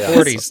like in our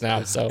 40s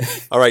now. So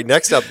all right,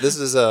 next up, this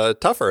is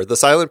tougher: The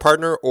Silent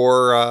Partner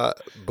or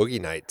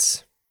Boogie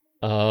Nights.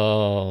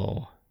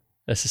 Oh,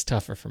 this is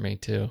tougher for me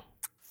too.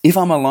 If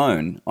I'm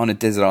alone on a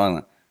desert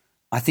island,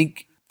 I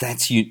think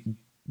that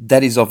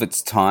is of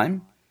its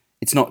time.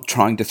 It's not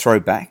trying to throw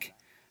back.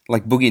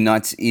 Like Boogie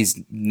Nights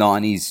is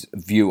 90s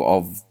view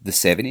of the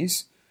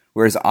 70s,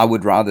 whereas I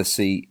would rather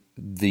see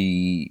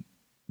the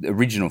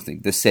original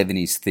thing, the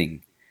 70s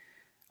thing.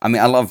 I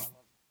mean, I love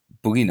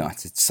Boogie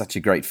Nights. It's such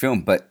a great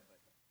film, but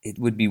it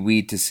would be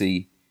weird to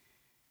see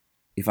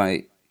if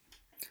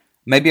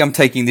maybe I'm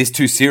taking this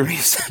too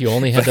serious. You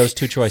only have those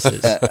two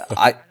choices.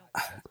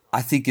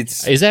 I think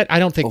it's... Is that? I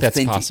don't think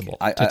authentic. That's possible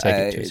to take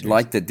it too seriously.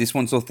 Like that. This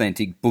one's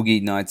authentic.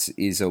 Boogie Nights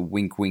is a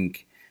wink,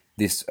 wink.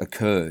 This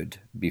occurred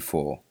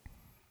before.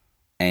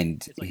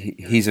 and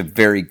he's a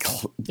very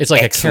it's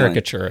like excellent a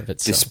caricature of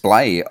itself.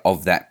 display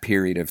of that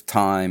period of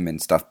time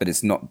and stuff. But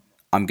it's not.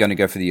 I'm going to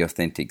go for the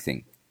authentic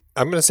thing.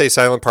 I'm going to say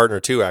Silent Partner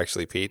too,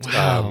 actually, Pete.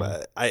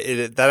 Wow.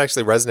 That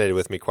actually resonated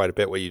with me quite a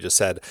bit, what you just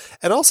said.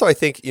 And also, I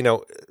think,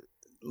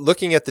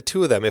 looking at the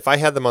two of them, if I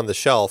had them on the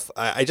shelf,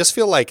 I just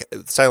feel like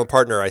Silent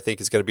Partner, I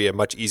think, is going to be a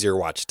much easier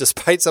watch,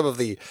 despite some of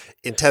the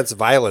intense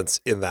violence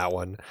in that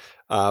one.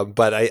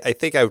 But I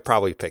think I would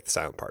probably pick the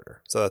Silent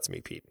Partner. So that's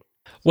me, Pete.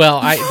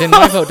 Well, then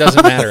my vote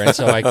doesn't matter, and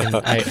so I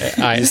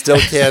can. You still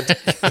can't.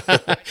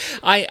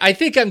 I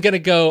think I'm gonna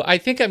go. I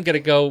think I'm gonna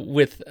go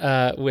with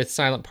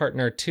Silent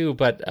Partner too.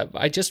 But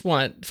I just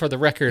want, for the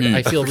record,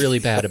 I feel really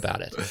bad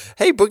about it.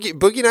 Hey,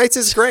 Boogie Nights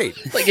is great.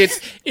 Like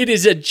it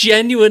is a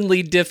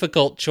genuinely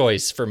difficult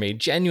choice for me.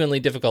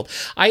 Genuinely difficult.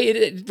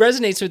 It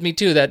resonates with me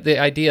too, that the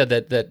idea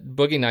that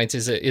Boogie Nights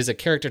is a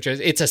character choice.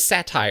 It's a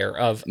satire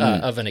of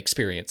an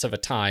experience, of a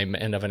time,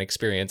 and of an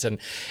experience. And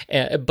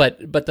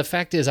but the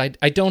fact is, I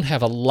don't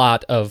have a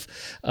lot of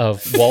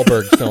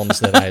Wahlberg films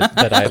that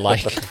I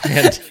like,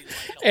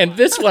 and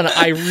this one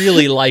I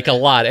really like a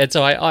lot. And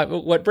so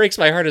what breaks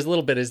my heart is a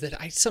little bit is that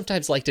I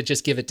sometimes like to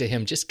just give it to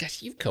him. Just,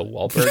 gosh, you go,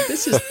 Wahlberg.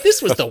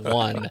 This was the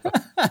one.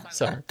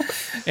 So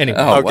anyway,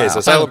 okay, so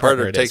Silent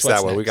Partner takes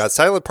that one. Next? We got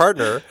Silent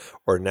Partner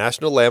or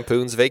National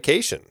Lampoon's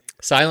Vacation.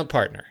 Silent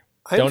Partner.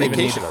 I'm Don't even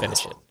need Vacation to on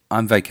finish this it.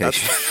 I'm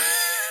Vacation.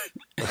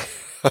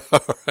 All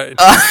right.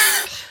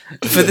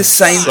 For the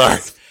same. Sorry.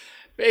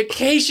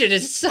 Vacation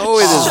is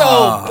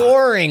so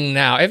boring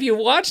now. Have you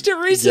watched it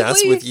recently?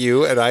 Yes, with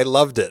you, and I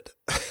loved it.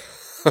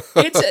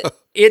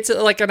 It's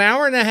like an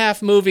hour and a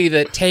half movie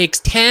that takes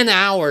 10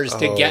 hours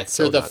to get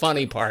so through the nuts.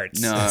 funny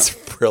parts. No, It's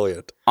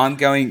brilliant.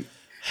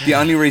 the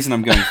only reason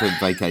I'm going for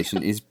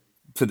Vacation is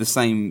for the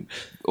same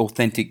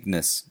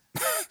authenticness.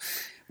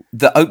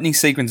 The opening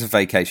sequence of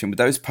Vacation with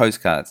those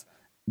postcards,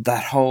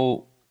 that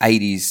whole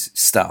 80s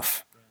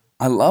stuff,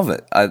 I love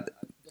it.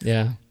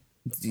 Yeah.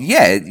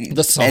 Yeah,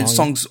 The song. and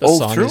songs The all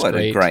song through is it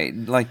great. are great.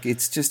 Like,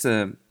 it's just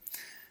an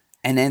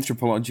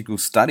anthropological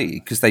study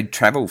because they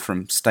travel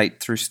from state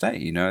through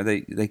state.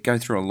 They go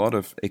through a lot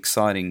of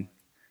exciting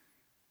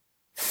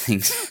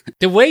things.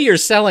 The way you're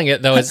selling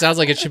it, though, it sounds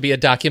like it should be a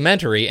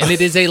documentary, and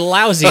it is a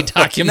lousy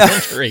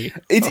documentary.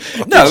 It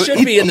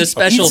should be in the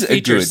special is a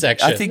features good-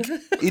 section. I think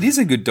it is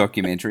a good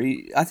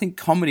documentary. I think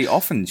comedy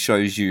often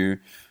shows you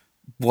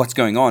what's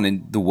going on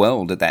in the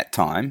world at that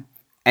time.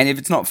 And if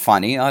it's not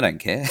funny, I don't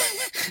care.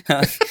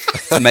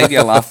 Maybe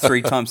I'll laugh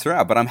 3 times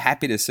throughout, but I'm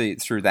happy to see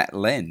it through that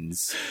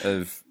lens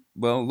of,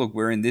 well, look,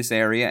 we're in this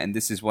area and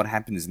this is what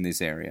happens in this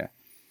area.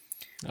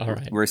 All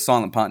right. Whereas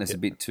Silent Partner's a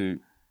bit too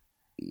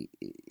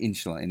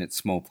insular in its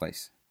small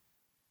place.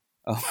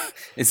 Oh,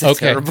 is that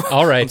Okay. terrible?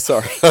 All right. I'm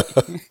sorry.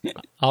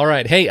 All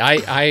right. Hey,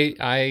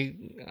 I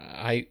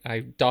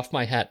doff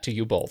my hat to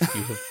you both.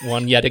 You have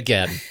won yet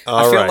again.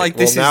 I feel right. like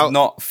this Well, now- is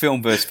not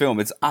film versus film.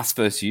 It's us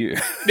versus you.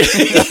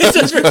 It's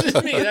us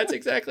versus me. That's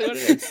exactly what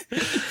it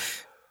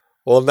is.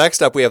 Well,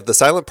 next up, we have The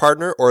Silent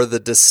Partner or The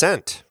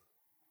Descent.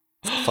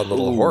 Fun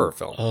little horror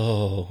film.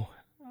 Oh,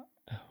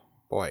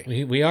 Boy.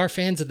 we are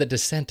fans of The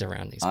Descent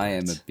around these I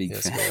am parts. a big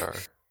Yes, fan. we are.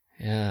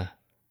 Yeah.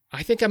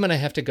 I think I'm going to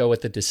have to go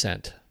with The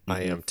Descent.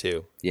 I am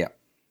too. Yeah.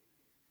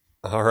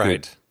 All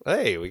right.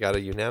 Hey, we got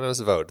a unanimous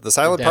vote. The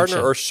Silent Redemption.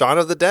 Partner or Shaun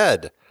of the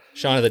Dead?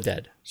 Shaun of the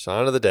Dead.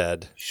 Shaun of the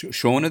Dead.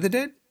 Shaun of the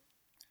Dead?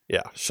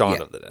 Yeah, Shaun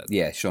Yeah. of the Dead.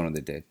 Yeah, Shaun of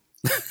the Dead.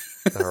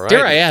 All right.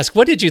 Dare I ask,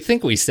 what did you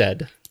think we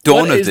said?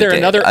 Dawn of is the there Dead.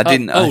 another? I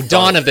didn't- Oh, I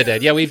Dawn of the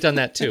Dead. Yeah, we've done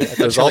that too. I thought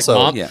There's you were like, also-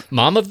 Mom, yeah.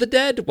 Mom of the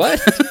Dead?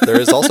 What? There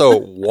is also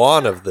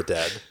Juan of the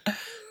Dead.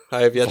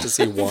 I have yet to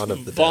see Juan of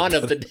the Dead. Vaughn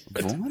of the Dead.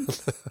 Born?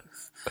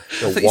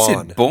 No, I thought you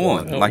Juan. said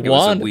Born. Juan. Like it Juan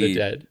was of a the weird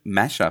Dead.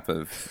 mashup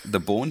of the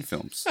Bourne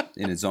films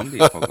in a zombie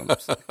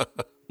apocalypse.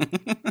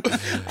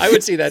 I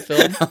would see that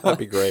film. That'd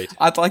be great.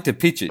 I'd like to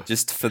pitch it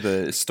just for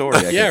the story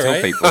I Yeah,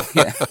 can right? tell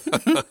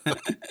people.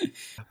 Yeah.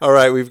 All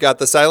right, we've got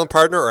The Silent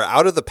Partner or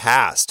Out of the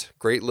Past.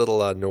 Great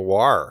little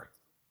noir.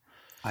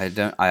 I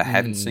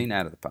haven't seen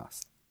Out of the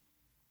Past.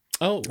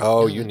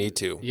 Oh, you need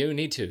to. You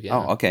need to, yeah.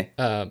 Oh, okay.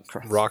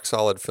 Rock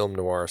solid film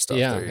noir stuff.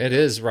 Yeah, There you it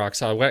is rock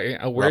solid. Where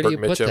Robert do you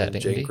put Mitchum, that,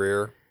 Jane Andy?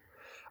 Greer.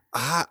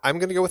 I'm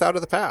going to go with Out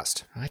of the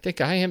Past. I think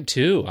I am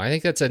too. I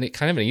think that's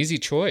kind of an easy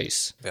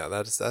choice. Yeah,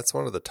 that's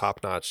one of the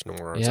top-notch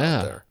noirs Yeah.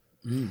 out there.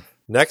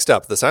 Next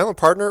up, The Silent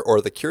Partner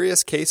or The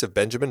Curious Case of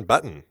Benjamin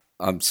Button.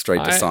 I'm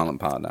straight to Silent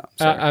Partner.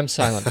 I'm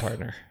Silent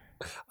Partner.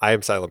 I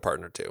am Silent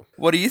Partner too.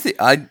 What do you think?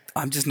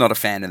 I'm just not a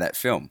fan of that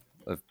film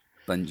of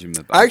Benjamin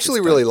Button. I actually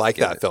Just really don't like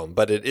get that it. film,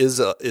 but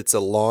it's a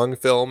long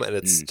film and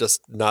it's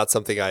just not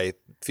something I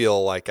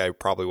feel like I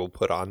probably will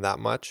put on that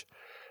much.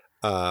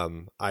 I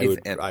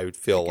would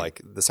feel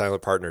like The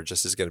Silent Partner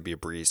just is going to be a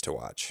breeze to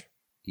watch.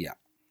 Yeah.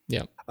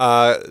 Yeah.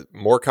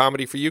 More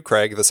comedy for you,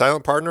 Craig. The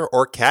Silent Partner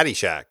or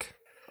Caddyshack?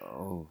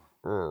 Oh.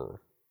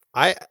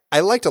 I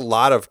liked a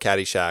lot of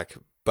Caddyshack,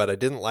 but I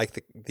didn't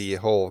like the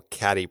whole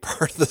caddy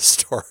part of the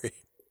story.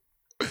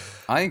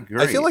 I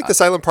agree. I feel like The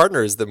Silent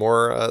Partner is the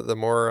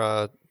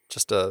more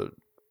just a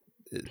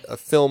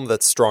film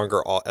that's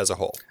stronger as a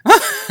whole.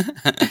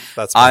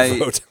 That's my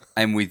vote.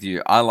 I'm with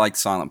you. I like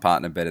Silent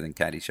Partner better than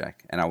Caddyshack,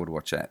 and I would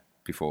watch that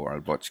before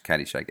I'd watch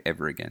Caddyshack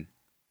ever again.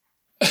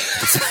 No,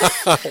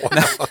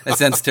 that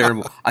sounds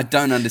terrible. I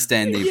don't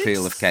understand the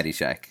appeal of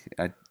Caddyshack.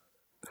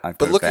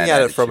 But looking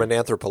at it from an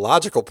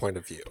anthropological point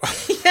of view.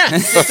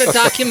 Yes, it's a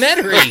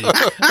documentary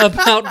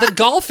about the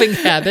golfing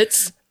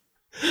habits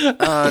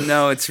Oh,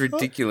 no, it's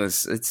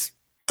ridiculous. It's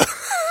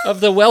of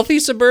the wealthy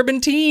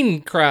suburban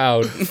teen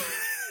crowd.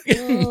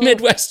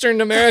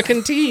 Midwestern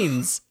American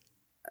teens.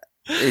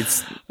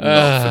 It's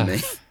not for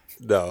me.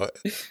 No.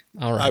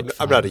 All right.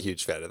 I'm not a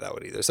huge fan of that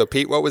one either. So,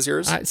 Pete, what was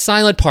yours?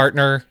 Silent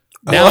Partner.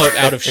 Now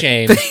out of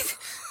shame.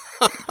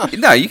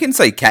 No, you can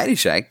say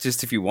Caddyshack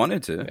just if you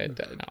wanted to. No,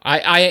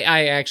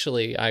 I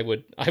actually I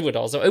would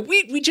also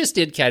we just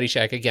did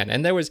Caddyshack again,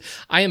 and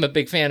I am a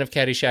big fan of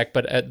Caddyshack,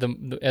 but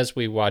as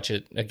we watch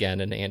it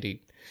again, and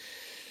Andy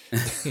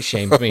he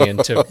shamed me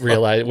into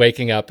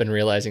waking up and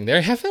realizing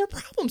there are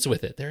problems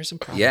with it. There are some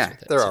problems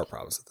with it. There are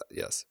problems with that,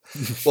 yes.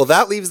 Well,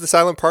 that leaves The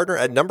Silent Partner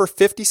at number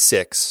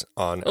 56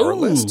 on our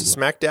list,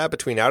 smack dab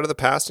between Out of the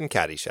Past and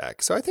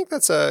Caddyshack. So I think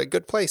that's a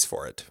good place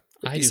for it.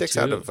 56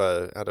 out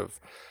of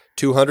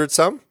 200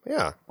 some?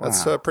 Yeah,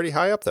 that's pretty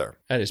high up there.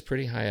 That is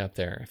pretty high up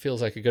there. It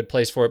feels like a good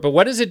place for it. But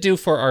what does it do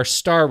for our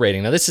star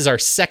rating? Now, this is our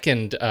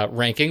second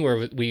ranking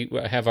where we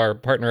have our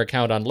partner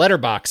account on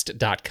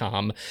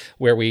letterboxd.com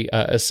where we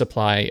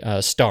supply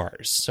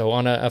stars. So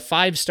on a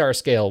 5-star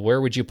scale,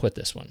 where would you put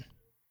this one?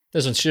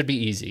 This one should be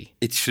easy.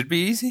 It should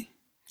be easy?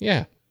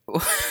 Yeah.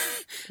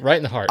 Right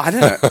in the heart. I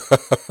don't know.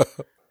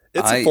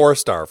 It's a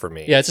 4-star for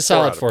me. Yeah, it's a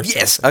solid 4-star.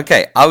 Yes,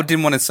 okay. I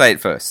didn't want to say it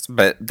first,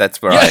 but that's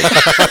where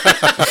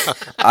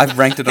I've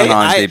ranked it on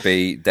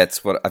IMDb.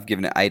 That's what I've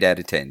given it 8 out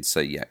of 10. So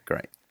yeah,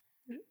 great.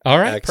 All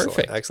right, excellent,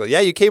 perfect. Excellent. Yeah,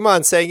 you came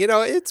on saying,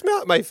 it's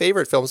not my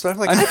favorite films, but I'm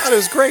like, I thought it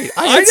was great.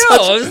 I know.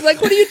 I was like,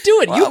 what are you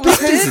doing? Well,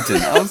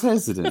 I was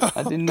hesitant.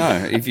 I didn't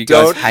know if you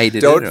guys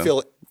hated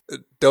it.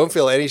 Don't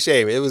feel any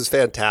shame. It was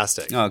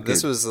fantastic. Oh, good.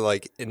 This was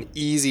like an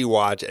easy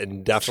watch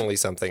and definitely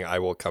something I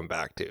will come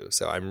back to.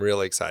 So I'm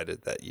really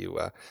excited that you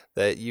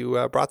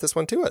brought this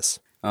one to us.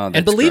 Oh,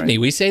 and believe me,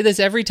 we say this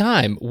every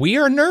time. We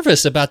are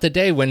nervous about the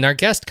day when our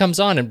guest comes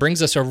on and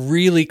brings us a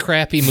really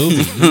crappy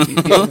movie.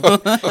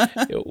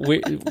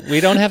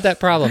 we don't have that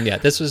problem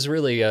yet. This was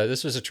really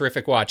this was a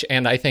terrific watch,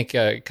 and I think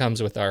it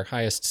comes with our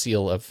highest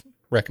seal of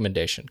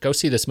recommendation. Go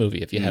see this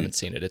movie if you haven't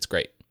seen it. It's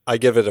great. I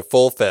give it a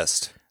full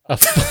fist.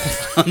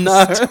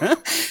 No,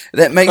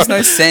 that makes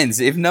no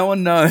sense. If no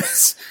one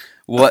knows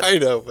what I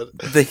know, but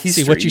the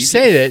history.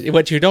 See,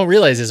 what you don't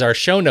realize is our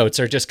show notes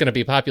are just going to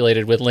be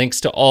populated with links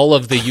to all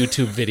of the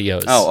YouTube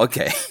videos. Oh,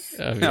 okay.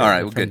 All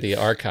right, well, good. The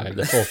archive,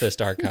 the Full Fist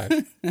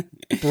archive.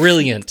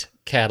 Brilliant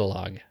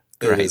catalog.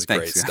 It is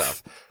great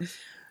stuff.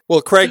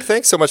 Well, Craig,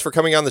 thanks so much for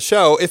coming on the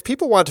show. If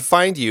people want to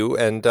find you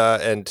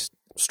and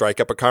strike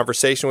up a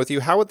conversation with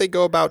you, how would they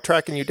go about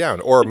tracking you down?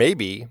 Or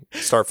maybe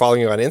start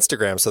following you on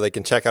Instagram so they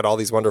can check out all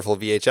these wonderful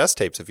VHS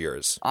tapes of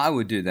yours. I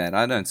would do that.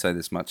 I don't say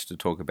there's much to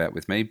talk about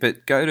with me,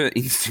 but go to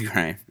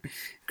Instagram,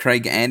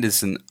 Craig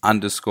Anderson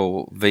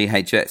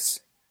 _VHS,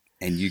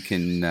 and you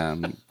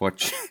can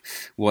watch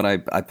what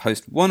I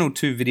post 1 or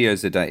 2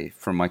 videos a day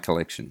from my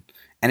collection.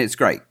 And it's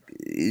great.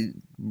 It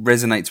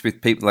resonates with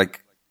people.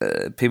 Like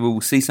people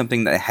will see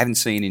something that they haven't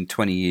seen in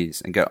 20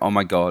 years and go, oh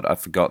my God, I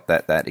forgot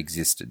that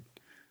existed.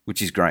 Which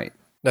is great.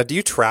 Now, do you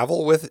have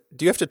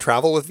to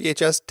travel with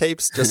VHS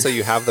tapes just so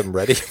you have them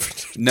ready to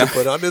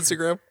put on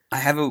Instagram? I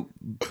have a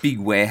big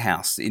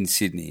warehouse in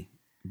Sydney,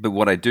 but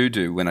what I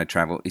do when I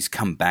travel is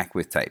come back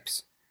with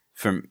tapes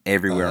from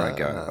everywhere I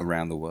go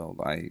around the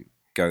world. I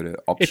go to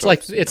op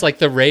shops. It's like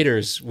the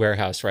Raiders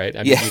warehouse, right?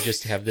 I mean, you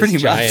just have this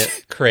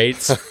giant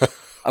crates.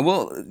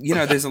 Well,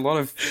 there's a lot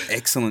of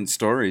excellent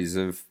stories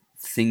of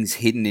things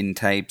hidden in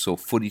tapes or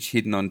footage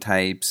hidden on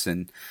tapes,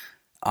 and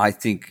I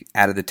think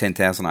out of the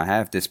 10,000 I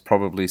have, there's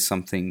probably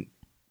something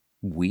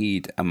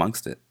weird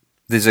amongst it.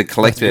 There's a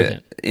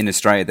collector in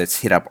Australia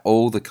that's hit up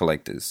all the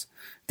collectors,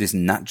 this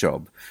nut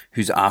job,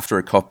 who's after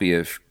a copy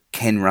of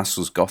Ken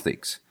Russell's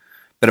Gothics.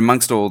 But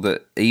amongst all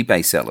the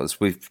eBay sellers,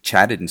 we've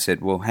chatted and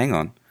said, well, hang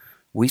on,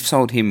 we've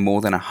sold him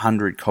more than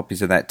 100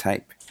 copies of that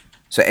tape.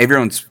 So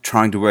everyone's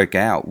trying to work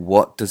out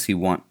what does he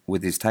want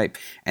with his tape.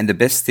 And the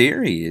best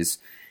theory is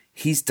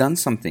he's done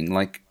something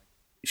like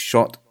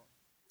shot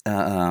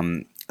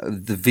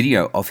the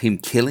video of him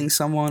killing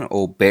someone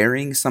or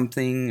burying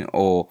something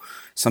or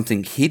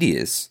something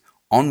hideous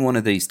on one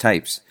of these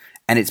tapes,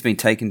 and it's been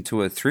taken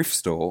to a thrift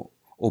store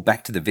or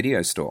back to the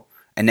video store.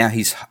 And now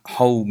his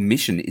whole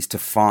mission is to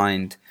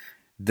find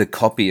the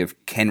copy of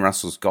Ken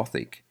Russell's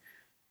Gothic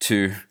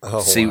to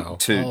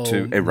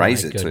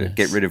erase it, to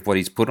get rid of what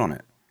he's put on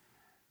it.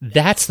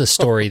 That's the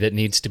story that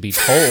needs to be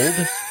told.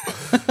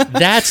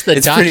 That's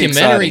the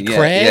documentary,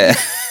 Craig. Yeah.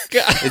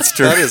 It's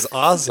true. That is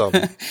awesome.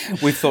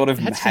 We've thought of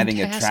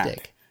having a trap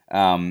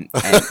and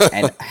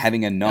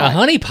having a knife. A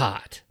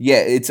honeypot. Yeah,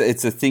 it's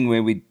a thing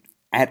where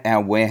at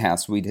our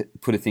warehouse, we'd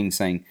put a thing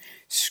saying,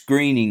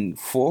 screening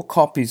 4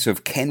 copies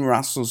of Ken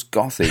Russell's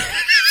Gothic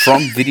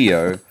from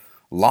video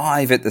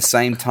live at the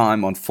same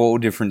time on 4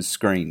 different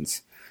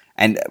screens.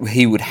 And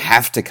he would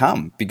have to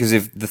come because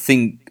if the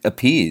thing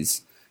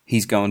appears,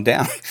 he's going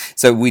down.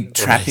 So we'd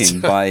trap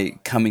him by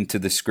coming to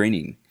the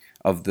screening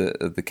of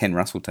the Ken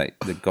Russell tape,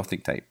 the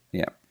Gothic tape.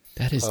 Yeah.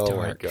 That is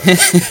dark. My God.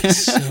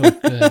 So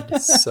good.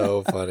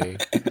 So funny.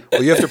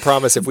 Well, you have to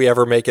promise if we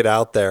ever make it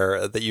out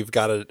there that you've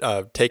got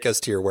to take us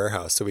to your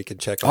warehouse so we can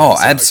check. Oh,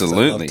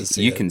 absolutely!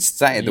 You can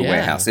stay at the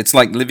warehouse. It's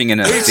like living in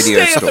a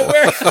video store.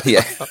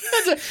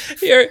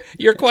 Yeah,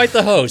 you're quite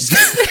the host.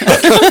 Come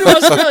to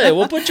Australia.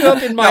 We'll put you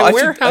up in my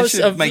warehouse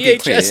of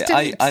VHS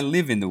tapes. I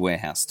live in the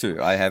warehouse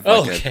too. I have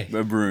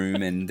a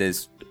room, and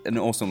there's an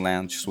awesome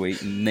lounge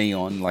suite, and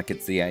neon like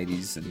it's the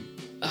 80s, and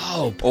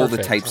all the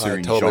tapes are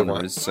in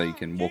genres, so you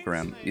can walk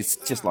around. It's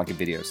just like a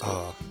video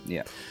store.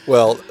 Yeah.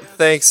 Well,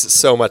 thanks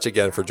so much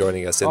again for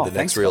joining us in the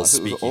Next Reel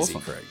Speakeasy,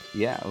 awesome. Craig.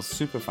 Yeah, it was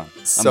super fun.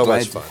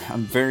 Much fun.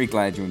 I'm very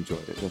glad you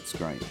enjoyed it. That's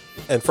great.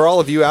 And for all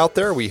of you out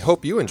there, we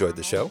hope you enjoyed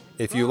the show.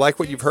 If you like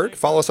what you've heard,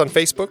 follow us on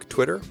Facebook,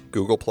 Twitter,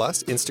 Google+,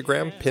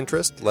 Instagram,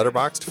 Pinterest,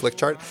 Letterboxd,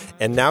 Flickchart,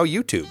 and now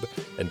YouTube.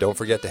 And don't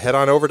forget to head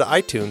on over to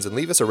iTunes and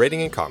leave us a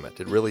rating and comment.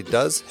 It really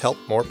does help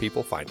more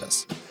people find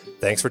us.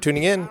 Thanks for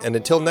tuning in, and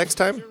until next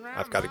time,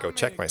 I've got to go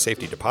check my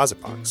safety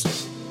deposit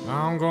box.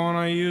 I'm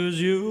gonna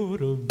use you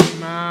to be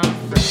my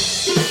friend.